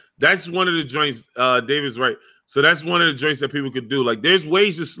like that's one of the joints. David's right. So that's one of the joints that people could do. Like there's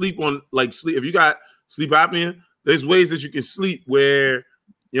ways to sleep on, like sleep. If you got sleep apnea, there's ways that you can sleep where,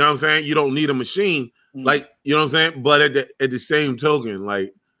 you know what I'm saying, you don't need a machine. Like, you know what I'm saying? But at the same token,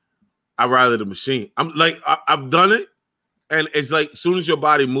 like, I'd rather the machine. I'm like, I've done it, and it's like as soon as your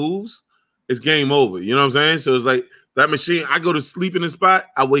body moves, it's game over. You know what I'm saying? So it's like that machine, I go to sleep in the spot,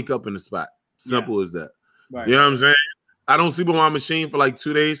 I wake up in the spot. Simple as that. Right. You know what I'm saying? I don't sleep on my machine for like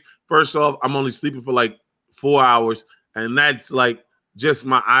 2 days. First off, I'm only sleeping for like 4 hours. and that's like just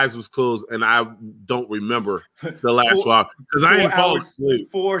my eyes was closed, and I don't remember the last 4 hours because I ain't fall asleep.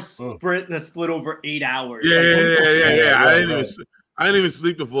 The split over 8 hours. Yeah. I didn't even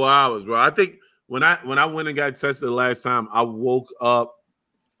sleep the 4 hours, bro. I think when I went and got tested the last time, I woke up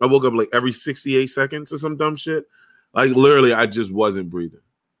like every 68 seconds or some dumb shit. Like literally, I just wasn't breathing.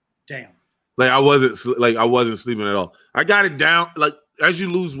 Damn. Like I wasn't sleeping at all. I got it down. Like as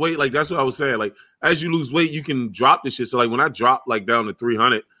you lose weight, like that's what I was saying. Like as you lose weight, you can drop this shit. So like when I dropped like down to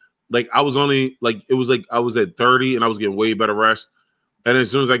 300, like I was only like it was like I was at 30 and I was getting way better rest. And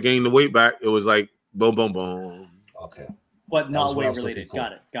as soon as I gained the weight back, it was like boom, boom, boom. Okay. But not weight related.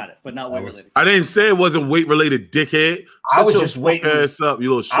 Got it. But not weight related. I didn't say it wasn't weight related, dickhead. I was just waiting. Ass up,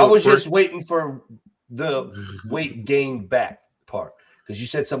 you little I was just waiting for the weight gain back part because you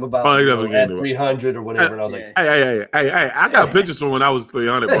said something about at 300 or whatever, and I was like, hey, I got pictures from when I was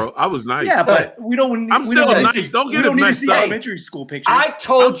 300, bro. I was nice. Yeah, but we don't. I'm still nice. Don't get it messed up. Elementary school pictures. I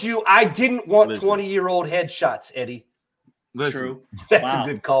told you I didn't want 20-year-old headshots, Eddie. Listen. True. That's a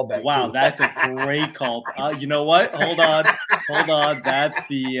good callback. Wow, too. That's a great call. You know what? Hold on. That's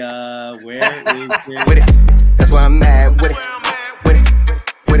the where is it? With it. That's why I'm mad with it.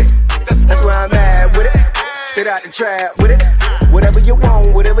 That's why I'm mad with it. Straight out the trap with it. Whatever you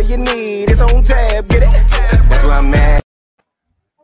want, whatever you need, it's on tab. Get it. That's why I'm mad.